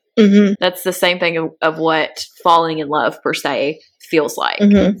cocaine. That's the same thing of what falling in love per se feels like.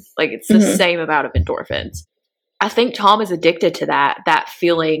 Like it's the same amount of endorphins. I think Tom is addicted to that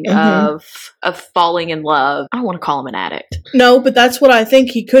feeling of falling in love. I don't want to call him an addict. No, but that's what I think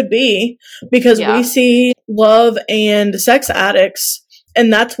he could be because we see love and sex addicts,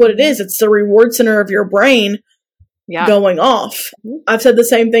 and that's what it is. It's the reward center of your brain going off. I've said the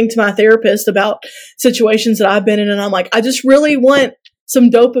same thing to my therapist about situations that I've been in, and I'm like, I just really want some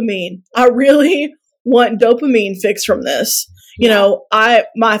dopamine. I really want dopamine fix from this. You know,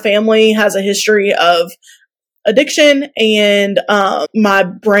 my family has a history of addiction, and my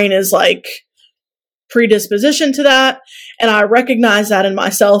brain is like predisposition to that, and I recognize that in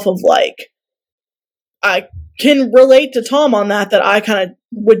myself of like I can relate to Tom on that I kind of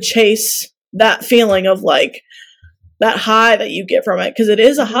would chase that feeling of like that high that you get from it, because it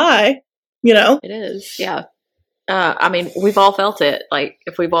is a high, you know. It is, yeah. I mean, we've all felt it. Like,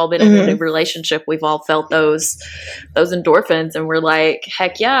 if we've all been in a new relationship, we've all felt those endorphins, and we're like,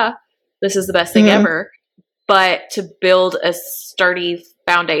 heck yeah, this is the best thing ever. But to build a sturdy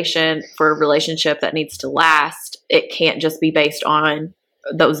foundation for a relationship that needs to last, it can't just be based on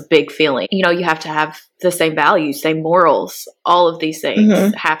those big feelings. You know, you have to have the same values, same morals. All of these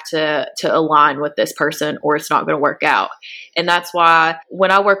things have to align with this person, or it's not going to work out. And that's why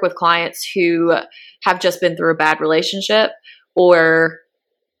when I work with clients who have just been through a bad relationship or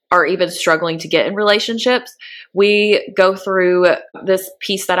are even struggling to get in relationships, we go through this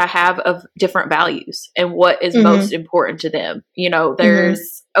piece that I have of different values and what is most important to them. You know,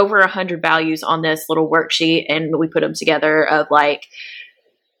 there's over 100 values on this little worksheet, and we put them together of like,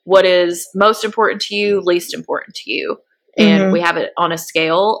 what is most important to you, least important to you. And we have it on a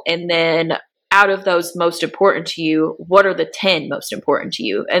scale. And then out of those most important to you, what are the 10 most important to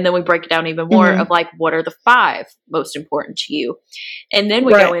you? And then we break it down even more of like, what are the 5 most important to you? And then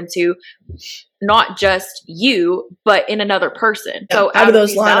we go into not just you, but in another person. Yeah, so out of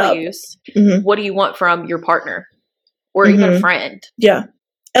those values, what do you want from your partner or even a friend? Yeah.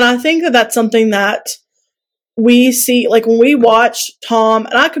 And I think that that's something that we see, like when we watch Tom,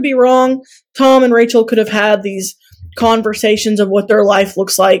 and I could be wrong, Tom and Rachel could have had these conversations of what their life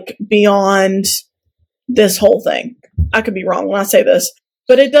looks like beyond this whole thing. I could be wrong when I say this,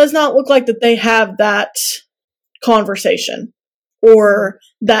 but it does not look like that they have that conversation or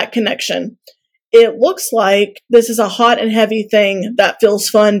that connection. It looks like this is a hot and heavy thing that feels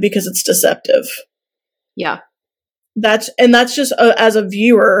fun because it's deceptive. Yeah. That's just as a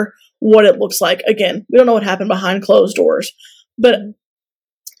viewer what it looks like. Again, we don't know what happened behind closed doors, but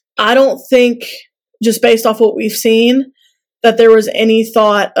I don't think, just based off what we've seen, that there was any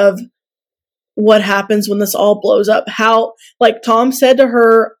thought of what happens when this all blows up. How, like Tom said to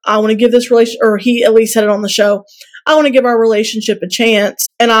her, I want to give this relationship, or he at least said it on the show, I want to give our relationship a chance,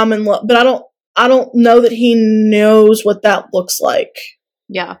 and I'm in love, but I don't know that he knows what that looks like.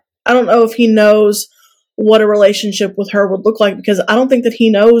 Yeah. I don't know if he knows what a relationship with her would look like, because I don't think that he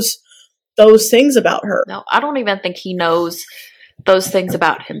knows those things about her. No, I don't even think he knows those things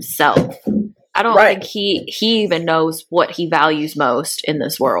about himself. I don't think he even knows what he values most in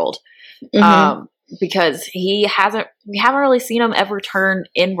this world. Because we haven't really seen him ever turn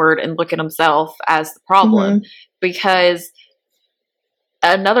inward and look at himself as the problem. Because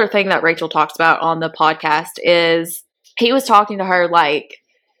another thing that Rachel talks about on the podcast is he was talking to her like,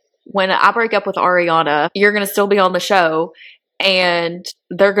 when I break up with Ariana, you're going to still be on the show, and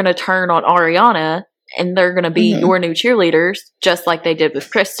they're going to turn on Ariana, and they're going to be your new cheerleaders, just like they did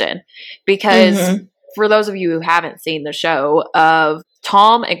with Kristen. Because for those of you who haven't seen the show,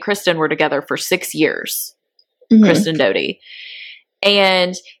 Tom and Kristen were together for 6 years. Kristen Doute.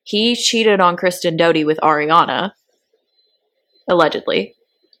 And he cheated on Kristen Doute with Ariana, allegedly.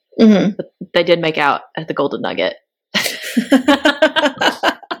 But they did make out at the Golden Nugget.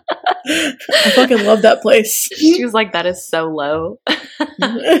 I fucking love that place. She was like, that is so low.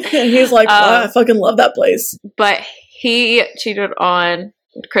 And he was like, wow, I fucking love that place. But he cheated on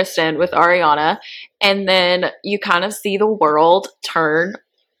Kristen with Ariana, and then you kind of see the world turn,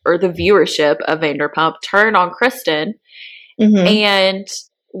 or the viewership of Vanderpump turn on Kristen and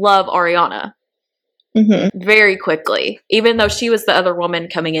love Ariana very quickly. Even though she was the other woman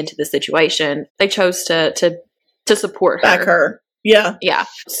coming into the situation, they chose to support her. Back her. Yeah. Yeah.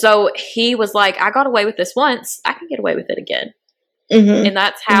 So he was like, I got away with this once, I can get away with it again. And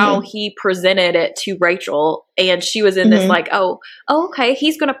that's how he presented it to Rachel. And she was in this like, oh, okay,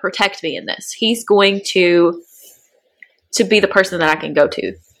 he's going to protect me in this. He's going to be the person that I can go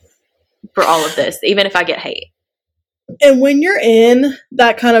to for all of this, even if I get hate. And when you're in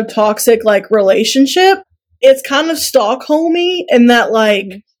that kind of toxic, like, relationship, it's kind of Stockholmy in that,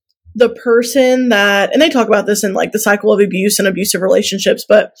 like, the person that, and they talk about this in, like, the cycle of abuse and abusive relationships,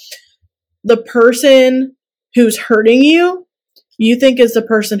 but the person who's hurting you, you think is the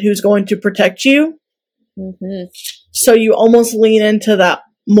person who's going to protect you. So you almost lean into that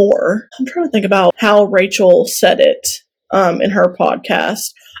more. I'm trying to think about how Rachel said it in her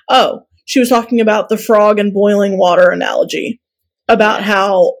podcast. Oh, she was talking about the frog and boiling water analogy, about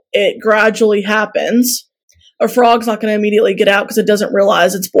how it gradually happens. A frog's not going to immediately get out because it doesn't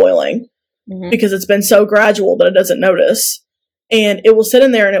realize it's boiling because it's been so gradual that it doesn't notice. And it will sit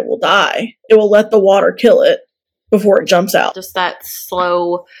in there and it will die. It will let the water kill it before it jumps out. Just that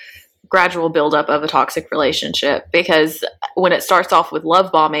slow, gradual buildup of a toxic relationship, because when it starts off with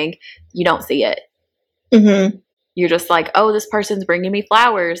love bombing, you don't see it. You're just like, oh, this person's bringing me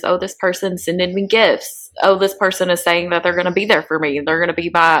flowers. Oh, this person's sending me gifts. Oh, this person is saying that they're going to be there for me. They're going to be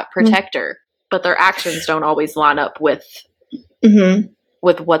my protector. But their actions don't always line up with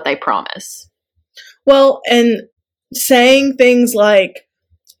what they promise. Well, and saying things like,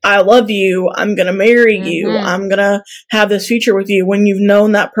 I love you, I'm going to marry you, I'm going to have this future with you, when you've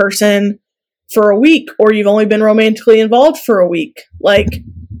known that person for a week, or you've only been romantically involved for a week. Like,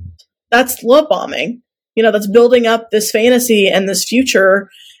 that's love bombing. You know, that's building up this fantasy and this future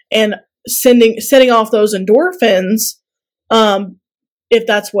and setting off those endorphins. If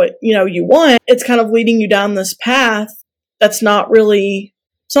that's what, you know, you want, it's kind of leading you down this path that's not really,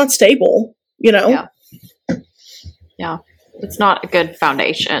 it's not stable, you know? Yeah. It's not a good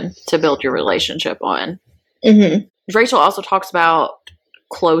foundation to build your relationship on. Rachel also talks about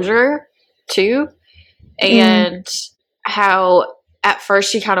closure too, and how at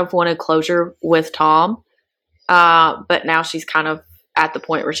first she kind of wanted closure with Tom, but now she's kind of at the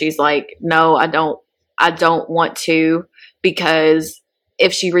point where she's like, no, I don't want to, because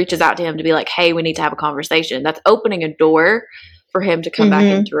if she reaches out to him to be like, hey, we need to have a conversation, that's opening a door for him to come back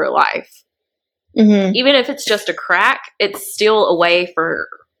into her life. Even if it's just a crack, it's still a way for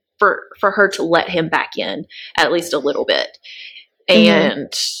her to let him back in at least a little bit,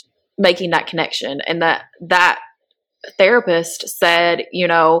 and making that connection. And that therapist said, you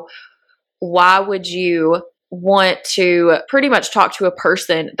know, why would you want to pretty much talk to a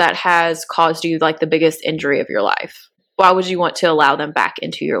person that has caused you like the biggest injury of your life? Why would you want to allow them back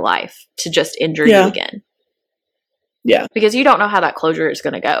into your life to just injure you again? Yeah. Because you don't know how that closure is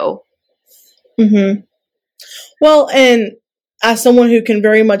going to go. Well, and as someone who can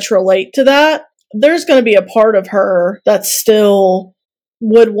very much relate to that, there's going to be a part of her that still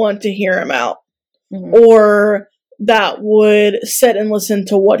would want to hear him out, or that would sit and listen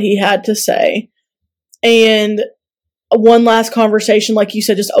to what he had to say. And one last conversation, like you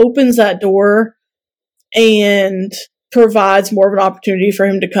said, just opens that door and provides more of an opportunity for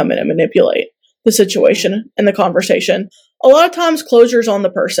him to come in and manipulate the situation and the conversation. A lot of times closure's on the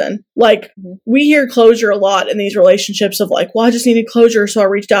person. Like, we hear closure a lot in these relationships of like, well, I just needed closure, so I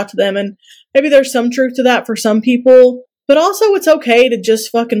reached out to them. And maybe there's some truth to that for some people, but also it's okay to just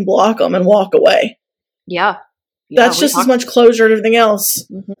fucking block them and walk away. Yeah. That's just as much closure as everything else.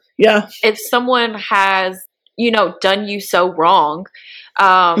 Mm-hmm. Yeah. If someone has, done you so wrong,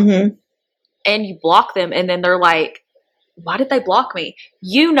 mm-hmm. and you block them, and then they're like, why did they block me?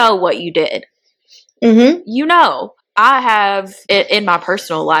 You know what you did. Mm-hmm. I have in my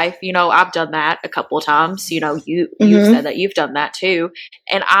personal life, I've done that a couple of times. You've mm-hmm. said that you've done that too.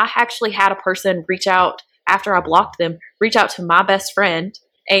 And I actually had a person reach out after I blocked them, reach out to my best friend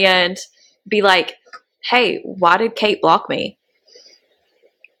and be like, hey, why did Kate block me?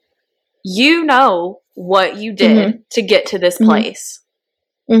 You know what you did mm-hmm. to get to this place.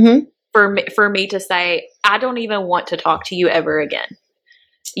 Mm-hmm. For me to say, I don't even want to talk to you ever again.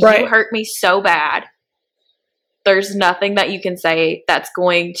 Right. You hurt me so bad. There's nothing that you can say that's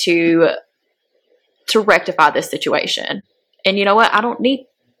going to rectify this situation. And you know what? I don't need,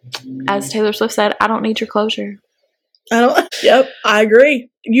 as Taylor Swift said, I don't need your closure. Yep, I agree.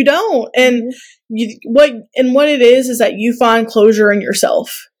 You don't. And what it is that you find closure in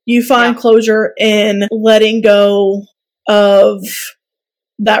yourself. You find closure in letting go of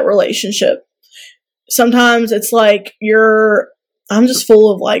that relationship. Sometimes it's like I'm just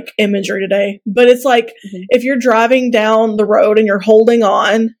full of like imagery today, but it's like if you're driving down the road and you're holding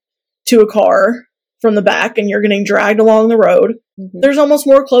on to a car from the back and you're getting dragged along the road, there's almost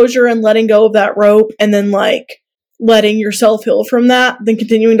more closure in letting go of that rope and then like letting yourself heal from that than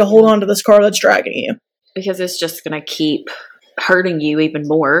continuing to hold on to this car that's dragging you. Because it's just going to keep hurting you even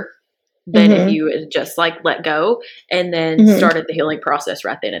more than if you just like let go and then started the healing process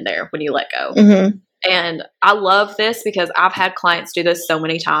right then and there when you let go. And I love this because I've had clients do this so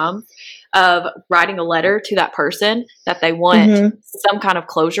many times of writing a letter to that person that they want some kind of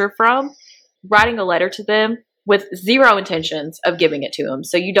closure from, writing a letter to them with zero intentions of giving it to them.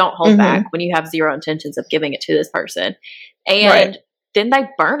 So you don't hold back when you have zero intentions of giving it to this person. And then they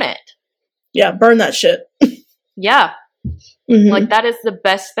burn it. Yeah, burn that shit. Yeah. Like that is the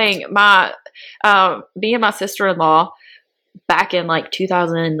best thing. Me and my sister-in-law back in like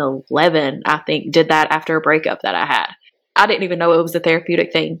 2011, I think, did that after a breakup that I had. I didn't even know it was a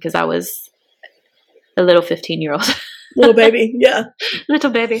therapeutic thing because I was a little 15-year-old. Little baby, yeah.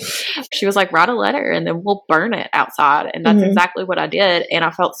 Little baby. She was like, write a letter and then we'll burn it outside. And that's exactly what I did. And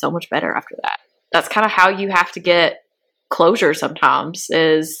I felt so much better after that. That's kind of how you have to get closure sometimes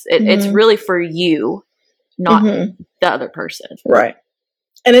is it's really for you, not the other person. Right.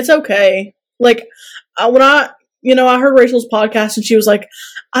 And it's okay. Like when I heard Rachel's podcast and she was like,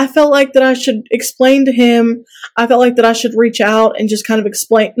 I felt like that I should explain to him. I felt like that I should reach out and just kind of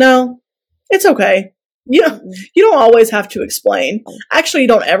explain. No, it's okay. You don't always have to explain. Actually, you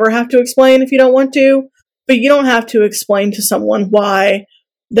don't ever have to explain if you don't want to, but you don't have to explain to someone why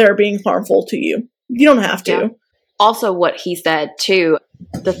they're being harmful to you. You don't have to. Yeah. Also, what he said to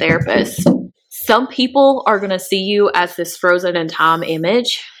the therapist, some people are going to see you as this frozen in time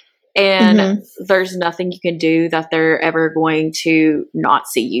image, and there's nothing you can do that they're ever going to not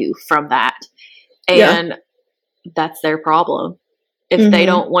see you from that. And that's their problem. If they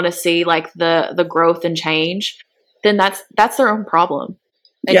don't want to see like the growth and change, then that's their own problem.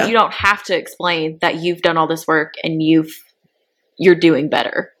 And you don't have to explain that you've done all this work and you're doing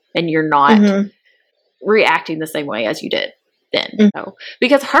better and you're not reacting the same way as you did then. So,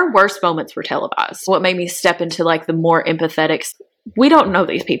 because her worst moments were televised. What made me step into like the more empathetic, we don't know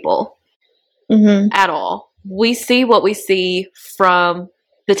these people at all. We see what we see from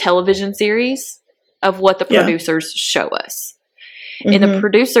the television series of what the producers show us. And the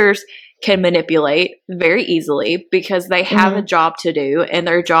producers can manipulate very easily because they have a job to do and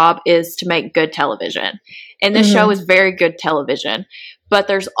their job is to make good television. And this show is very good television, but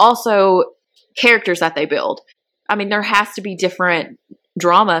there's also characters that they build. I mean, there has to be different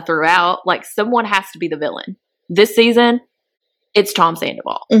drama throughout. Like someone has to be the villain. This season, it's Tom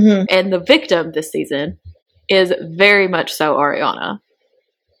Sandoval. And the victim this season is very much so Ariana.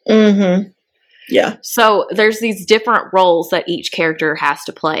 Yeah. So there's these different roles that each character has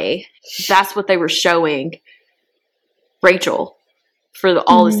to play. That's what they were showing Rachel for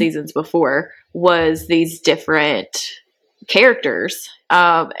all the seasons before, was these different characters.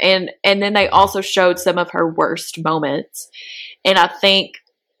 And then they also showed some of her worst moments. And I think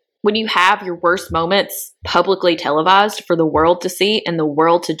when you have your worst moments publicly televised for the world to see and the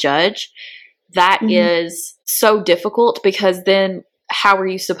world to judge, that is so difficult, because then how are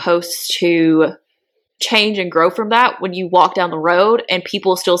you supposed to change and grow from that when you walk down the road and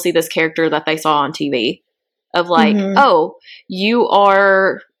people still see this character that they saw on TV of like, oh, you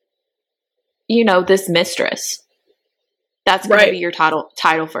are, this mistress. That's going to be your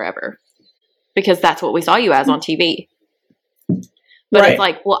title forever, because that's what we saw you as on TV. But it's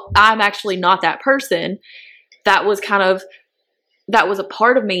like, well, I'm actually not that person. that was a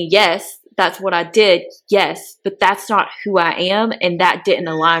part of me. Yes, that's what I did. Yes, but that's not who I am, and that didn't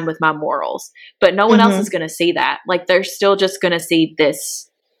align with my morals. But no one else is going to see that. Like, they're still just going to see this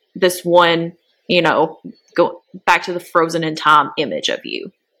one, go back to the frozen in time image of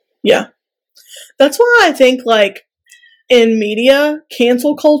you. Yeah. That's why I think, like, in media,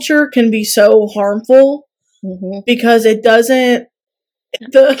 cancel culture can be so harmful because it doesn't...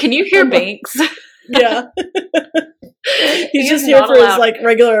 Can you hear Banks? Yeah. He's just here for his, like,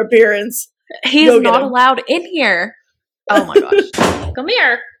 regular appearance. He's not allowed in here. Oh my gosh. Come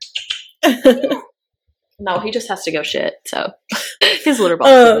here. No, he just has to go shit, so his litter box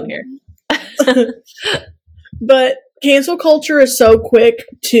is in here. But cancel culture is so quick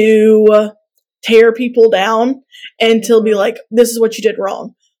to tear people down and to be like, this is what you did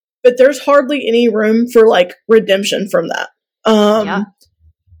wrong. But there's hardly any room for, like, redemption from that.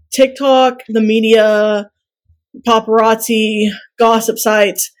 TikTok, the media, paparazzi, gossip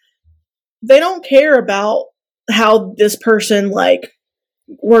sites, they don't care about how this person, like,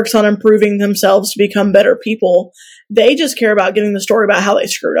 works on improving themselves to become better people. They just care about getting the story about how they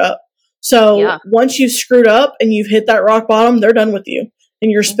screwed up. So once you've screwed up and you've hit that rock bottom, they're done with you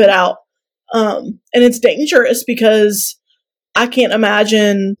and you're spit out. And it's dangerous because I can't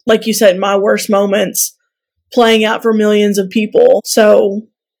imagine, like you said, my worst moments playing out for millions of people. So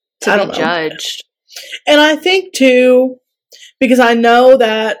to be judged. And I think too, because I know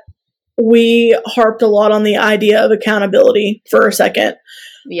that we harped a lot on the idea of accountability for a second.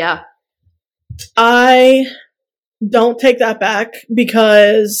 Yeah. I don't take that back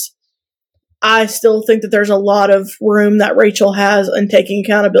because I still think that there's a lot of room that Rachel has in taking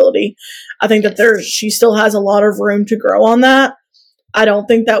accountability. I think that she still has a lot of room to grow on that. I don't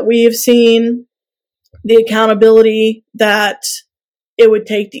think that we've seen the accountability that it would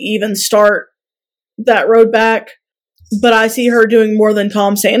take to even start that road back. But I see her doing more than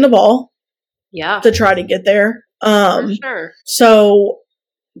Tom Sandoval. Yeah. To try to get there. For sure. So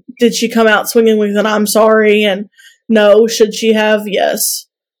did she come out swinging with an I'm sorry? And no, should she have? Yes.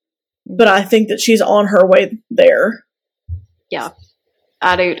 But I think that she's on her way there. Yeah,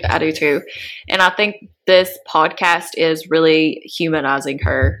 I do too. And I think this podcast is really humanizing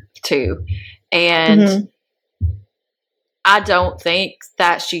her too. And I don't think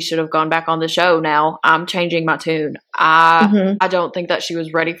that she should have gone back on the show now. I'm changing my tune. I don't think that she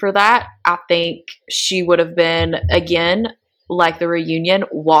was ready for that. I think she would have been, again, like the reunion,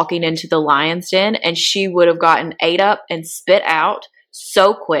 walking into the lion's den, and she would have gotten ate up and spit out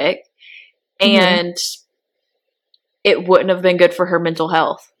so quick. And it wouldn't have been good for her mental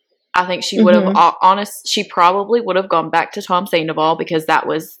health. I think she would have, she probably would have gone back to Tom Sandoval because that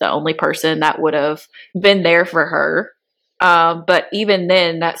was the only person that would have been there for her. But even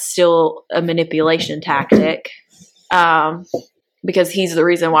then, that's still a manipulation tactic because he's the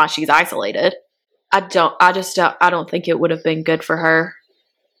reason why she's isolated. I don't think it would have been good for her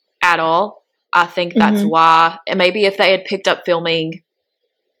at all. I think that's why, and maybe if they had picked up filming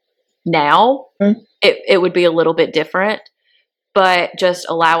now, it would be a little bit different, but just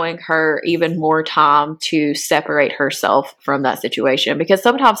allowing her even more time to separate herself from that situation, because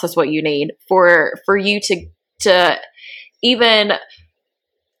sometimes that's what you need for you to even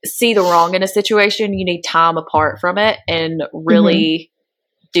see the wrong in a situation. You need time apart from it and really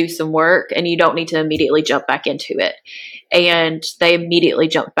do some work, and you don't need to immediately jump back into it. And they immediately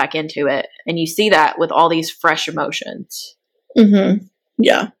jumped back into it, and you see that with all these fresh emotions.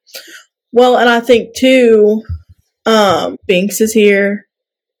 Yeah. Well, and I think too, Binks is here.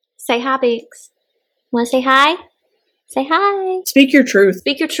 Say hi, Binks. Want to say hi? Say hi. Speak your truth.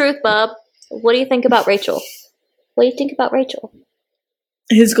 Speak your truth, bub. What do you think about Rachel? What do you think about Rachel?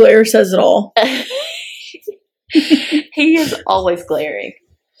 His glare says it all. He is always glaring.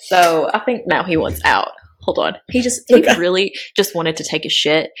 So I think now he wants out. Hold on. He really just wanted to take a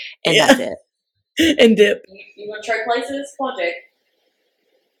shit, and that's it. And dip. You want to trade places? Come on, Jake.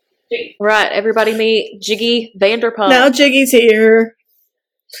 Jiggy. Right, everybody meet Jiggy Vanderpump. Now Jiggy's here.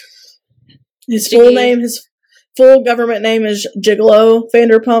 His full government name is Gigolo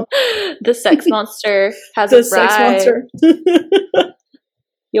Vanderpump. The sex monster has a bride. Sex monster.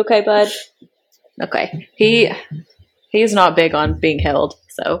 You okay, bud? Okay. He's not big on being held,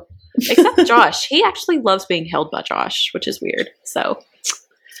 so except Josh. He actually loves being held by Josh, which is weird. So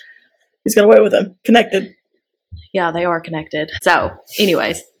he's got away with him. Connected. Yeah, they are connected. So,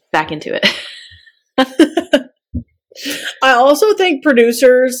 anyways, back into it. I also think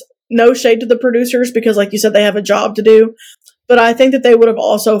producers, no shade to the producers, because like you said, they have a job to do. But I think that they would have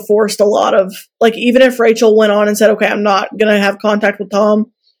also forced a lot of, like, even if Rachel went on and said, okay, I'm not going to have contact with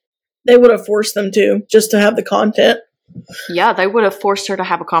Tom, They would have forced them to, just to have the content. Yeah, they would have forced her to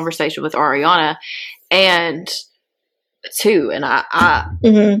have a conversation with Ariana, and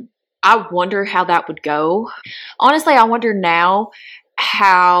I wonder how that would go. Honestly, I wonder now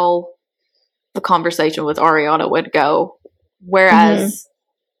how the conversation with Ariana would go. Whereas,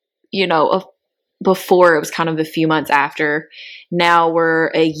 before it was kind of a few months after. Now we're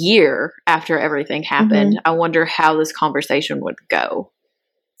a year after everything happened. I wonder how this conversation would go.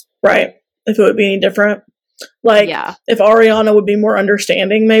 Right. If it would be any different. Like, if Ariana would be more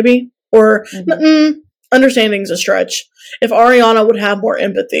understanding, maybe. Or, understanding's a stretch. If Ariana would have more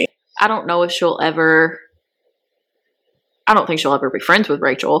empathy. I don't know if I don't think she'll ever be friends with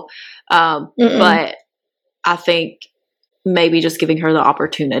Rachel. But I think maybe just giving her the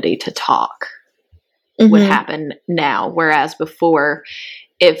opportunity to talk would happen now. Whereas before,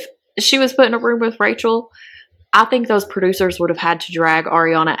 if she was put in a room with Rachel, I think those producers would have had to drag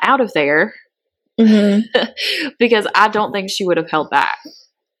Ariana out of there because I don't think she would have held back.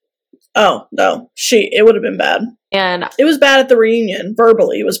 Oh, no. It would have been bad. And it was bad at the reunion.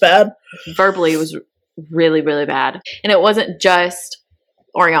 Verbally, it was bad. Verbally, it was really, really bad. And it wasn't just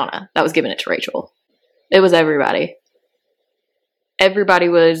Ariana that was giving it to Rachel. It was everybody. Everybody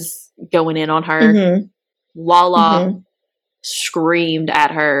was going in on her. Lala screamed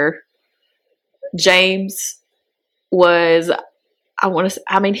at her. James was,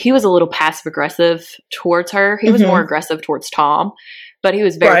 he was a little passive aggressive towards her. He was more aggressive towards Tom, but he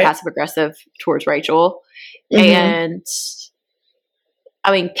was very passive aggressive towards Rachel. And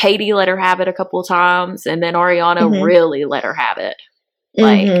Katie let her have it a couple of times, and then Ariana really let her have it.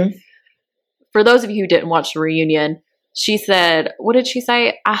 Like, for those of you who didn't watch the reunion, she said, what did she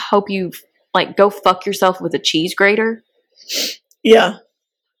say? I hope you go fuck yourself with a cheese grater. Yeah.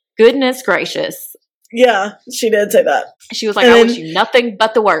 Goodness gracious. Yeah, she did say that. She was like, I wish you nothing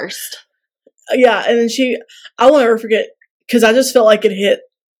but the worst. Yeah, and then I won't ever forget, because I just felt like it hit,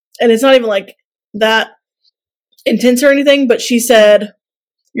 and it's not even like that intense or anything, but she said,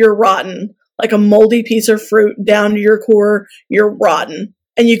 you're rotten. Like a moldy piece of fruit down to your core, you're rotten.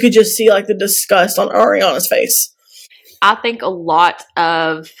 And you could just see the disgust on Ariana's face. I think a lot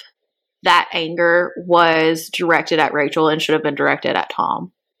of that anger was directed at Rachel and should have been directed at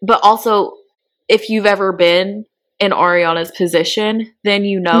Tom. But also, if you've ever been in Ariana's position, then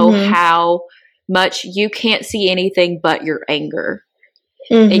you know how much you can't see anything but your anger.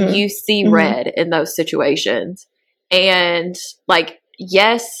 And you see red in those situations. And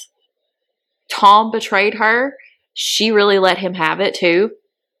yes, Tom betrayed her. She really let him have it too.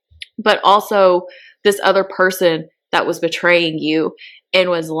 But also this other person that was betraying you and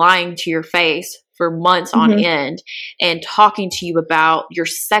was lying to your face for months on end and talking to you about your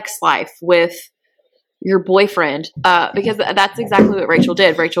sex life with your boyfriend, because that's exactly what Rachel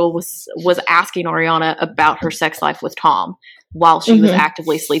did. Rachel was asking Ariana about her sex life with Tom while she was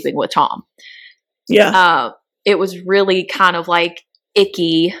actively sleeping with Tom. Yeah. It was really kind of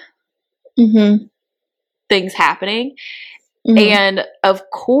icky things happening. And of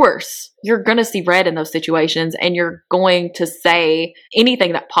course, you're going to see red in those situations, and you're going to say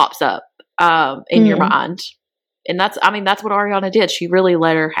anything that pops up in your mind. And that's what Ariana did. She really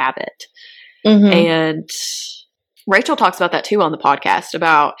let her have it. And Rachel talks about that too on the podcast,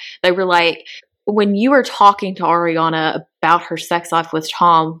 about they were like, when you were talking to Ariana about her sex life with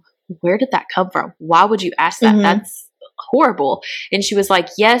Tom, where did that come from? Why would you ask that? That's horrible. And she was like,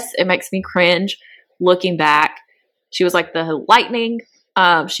 yes, it makes me cringe looking back. She was like, the lightning,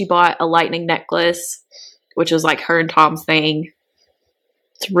 she bought a lightning necklace, which was her and Tom's thing.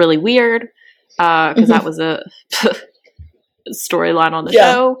 It's really weird, because that was a storyline on the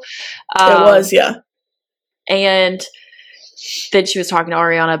show. It was, yeah. And then she was talking to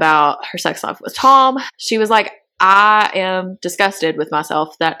Ariana about her sex life with Tom. She was like, I am disgusted with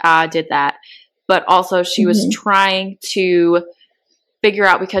myself that I did that. But also she was trying to figure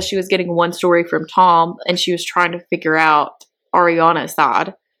out, because she was getting one story from Tom and she was trying to figure out Ariana's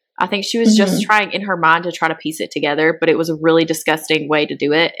side. I think she was just trying in her mind to try to piece it together, but it was a really disgusting way to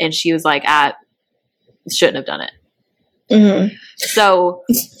do it. And she was like, I shouldn't have done it. So,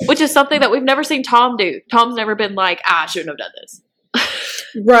 which is something that we've never seen Tom do. Tom's never been like, I shouldn't have done this.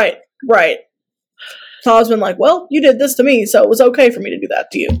 Right. Tom's been like, well, you did this to me, so it was okay for me to do that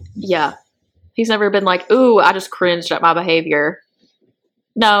to you. Yeah. He's never been like, ooh, I just cringed at my behavior.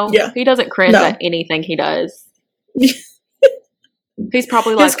 No, he doesn't cringe at anything he does. He's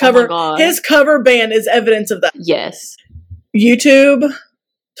probably like, oh my God. His cover band is evidence of that. Yes. YouTube,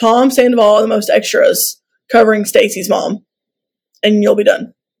 Tom Sandoval, the most extras, covering Stacy's mom, and you'll be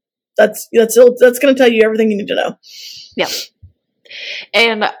done. That's going to tell you everything you need to know. Yeah.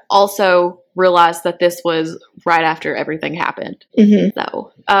 And also realized that this was right after everything happened.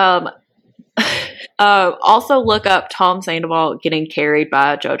 So, also look up Tom Sandoval getting carried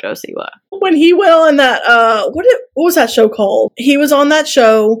by JoJo Siwa. When he went on that, what was that show called? He was on that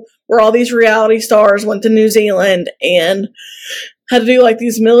show where all these reality stars went to New Zealand and had to do like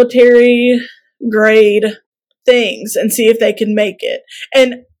these military grade things and see if they could make it.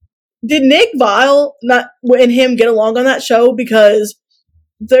 And did Nick Viall and him get along on that show? Because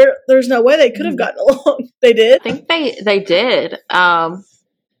there's no way they could have gotten along. They did? I think they did.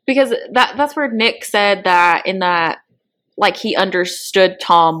 Because that's where Nick said that in that, like, he understood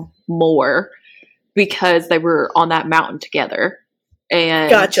Tom more because they were on that mountain together. And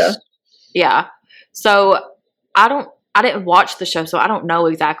gotcha. Yeah. So I didn't watch the show, so I don't know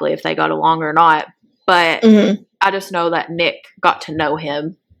exactly if they got along or not. But I just know that Nick got to know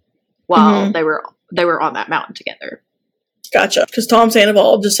him while they were on that mountain together. Gotcha. Because Tom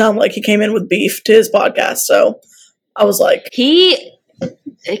Sandoval just sounded like he came in with beef to his podcast. So I was like, he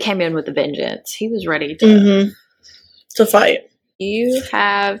came in with a vengeance. He was ready to fight. You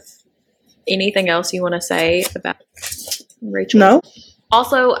have anything else you want to say about Rachel? No.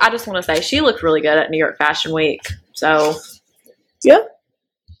 Also, I just want to say she looked really good at New York Fashion Week. So yeah,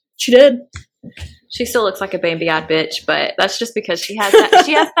 she did. She still looks like a Bambi-eyed bitch, but that's just because she has that.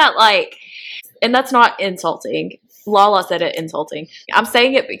 She has that, like, and that's not insulting. Lala said it insulting. I'm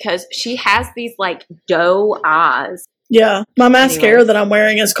saying it because she has these, like, doe eyes. Yeah, my mascara that I'm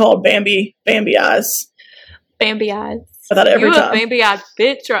wearing is called Bambi Eyes. Bambi Eyes. I thought every time. You a Bambi-eyed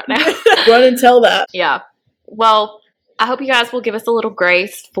bitch right now. Run and tell that. Yeah. Well, I hope you guys will give us a little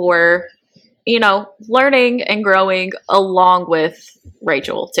grace for, learning and growing along with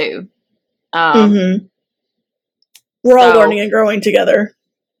Rachel too. We're all learning and growing together.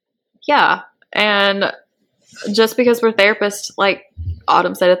 Yeah. And just because we're therapists, like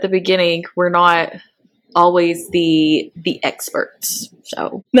Autumn said at the beginning, we're not always the experts.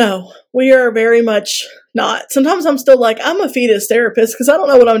 So no, we are very much not. Sometimes I'm still like, I'm a fetus therapist because I don't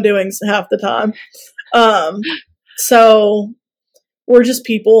know what I'm doing half the time. So we're just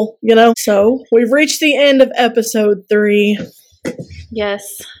people, So we've reached the end of episode 3.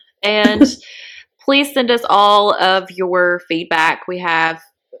 Yes. And please send us all of your feedback. We have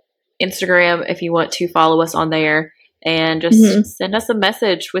Instagram if you want to follow us on there, and just send us a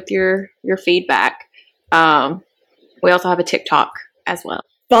message with your feedback. We also have a TikTok as well.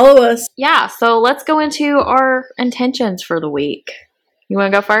 Follow us. Yeah. So let's go into our intentions for the week. You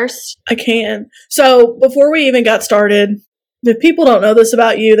want to go first? I can. So before we even got started, if people don't know this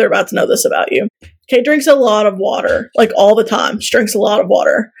about you, they're about to know this about you. Kate drinks a lot of water, like all the time. She drinks a lot of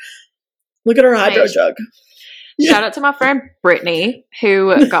water. Look at her hydro jug. Shout out to my friend Brittany,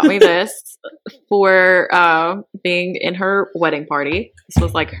 who got me this for being in her wedding party. This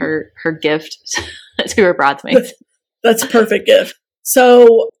was like her gift to her bridesmaids. That's a perfect gift.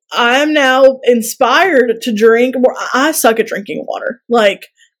 So I'm now inspired to drink more. I suck at drinking water. Like,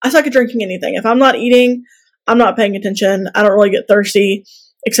 I suck at drinking anything. If I'm not eating, I'm not paying attention. I don't really get thirsty,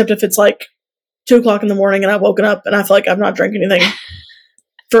 except if it's like 2:00 in the morning and I've woken up and I feel like I've not drank anything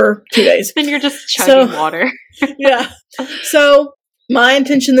for 2 days. Then you're just chugging water. Yeah. So my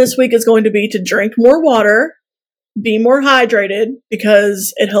intention this week is going to be to drink more water, be more hydrated,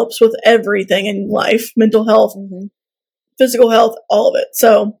 because it helps with everything in life, mental health, physical health, all of it.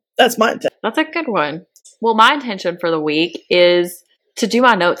 So that's my intent. That's a good one. Well, my intention for the week is to do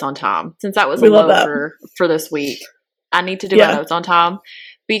my notes on Tom, since that was a low for this week. I need to do my notes on Tom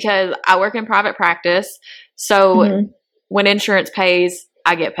because I work in private practice. So when insurance pays,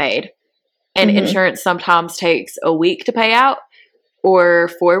 I get paid. And insurance sometimes takes a week to pay out, or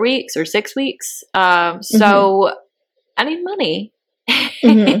 4 weeks or 6 weeks. So I need money.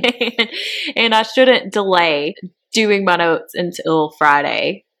 And I shouldn't delay doing my notes until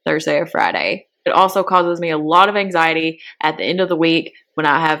Thursday or Friday. It also causes me a lot of anxiety at the end of the week when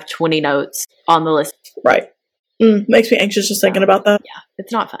I have 20 notes on the list. Right. Makes me anxious just thinking about that. Yeah,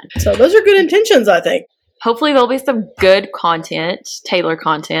 it's not fun. So those are good intentions, I think. Hopefully there'll be some good content, Taylor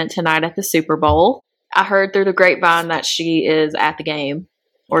content, tonight at the Super Bowl. I heard through the grapevine that she is at the game,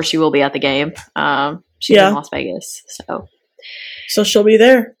 or she will be at the game. She's in Las Vegas, so she'll be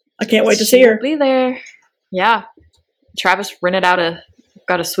there. I can't wait to see her. Be there. Yeah. Travis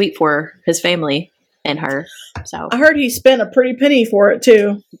got a suite for his family and her. So I heard he spent a pretty penny for it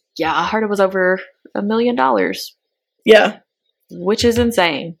too. Yeah, I heard it was over $1 million. Yeah. Which is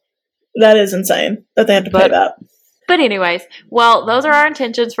insane. That is insane that they have to pay that. But anyways, well, those are our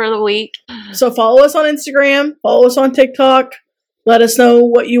intentions for the week. So follow us on Instagram, follow us on TikTok, Let us know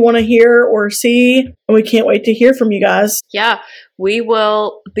what you want to hear or see, and we can't wait to hear from you guys. Yeah, we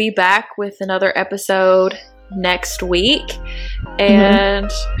will be back with another episode next week,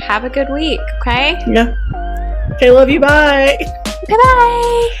 and have a good week, okay? Yeah. Okay, love you. Bye.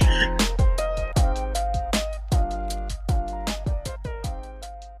 Goodbye.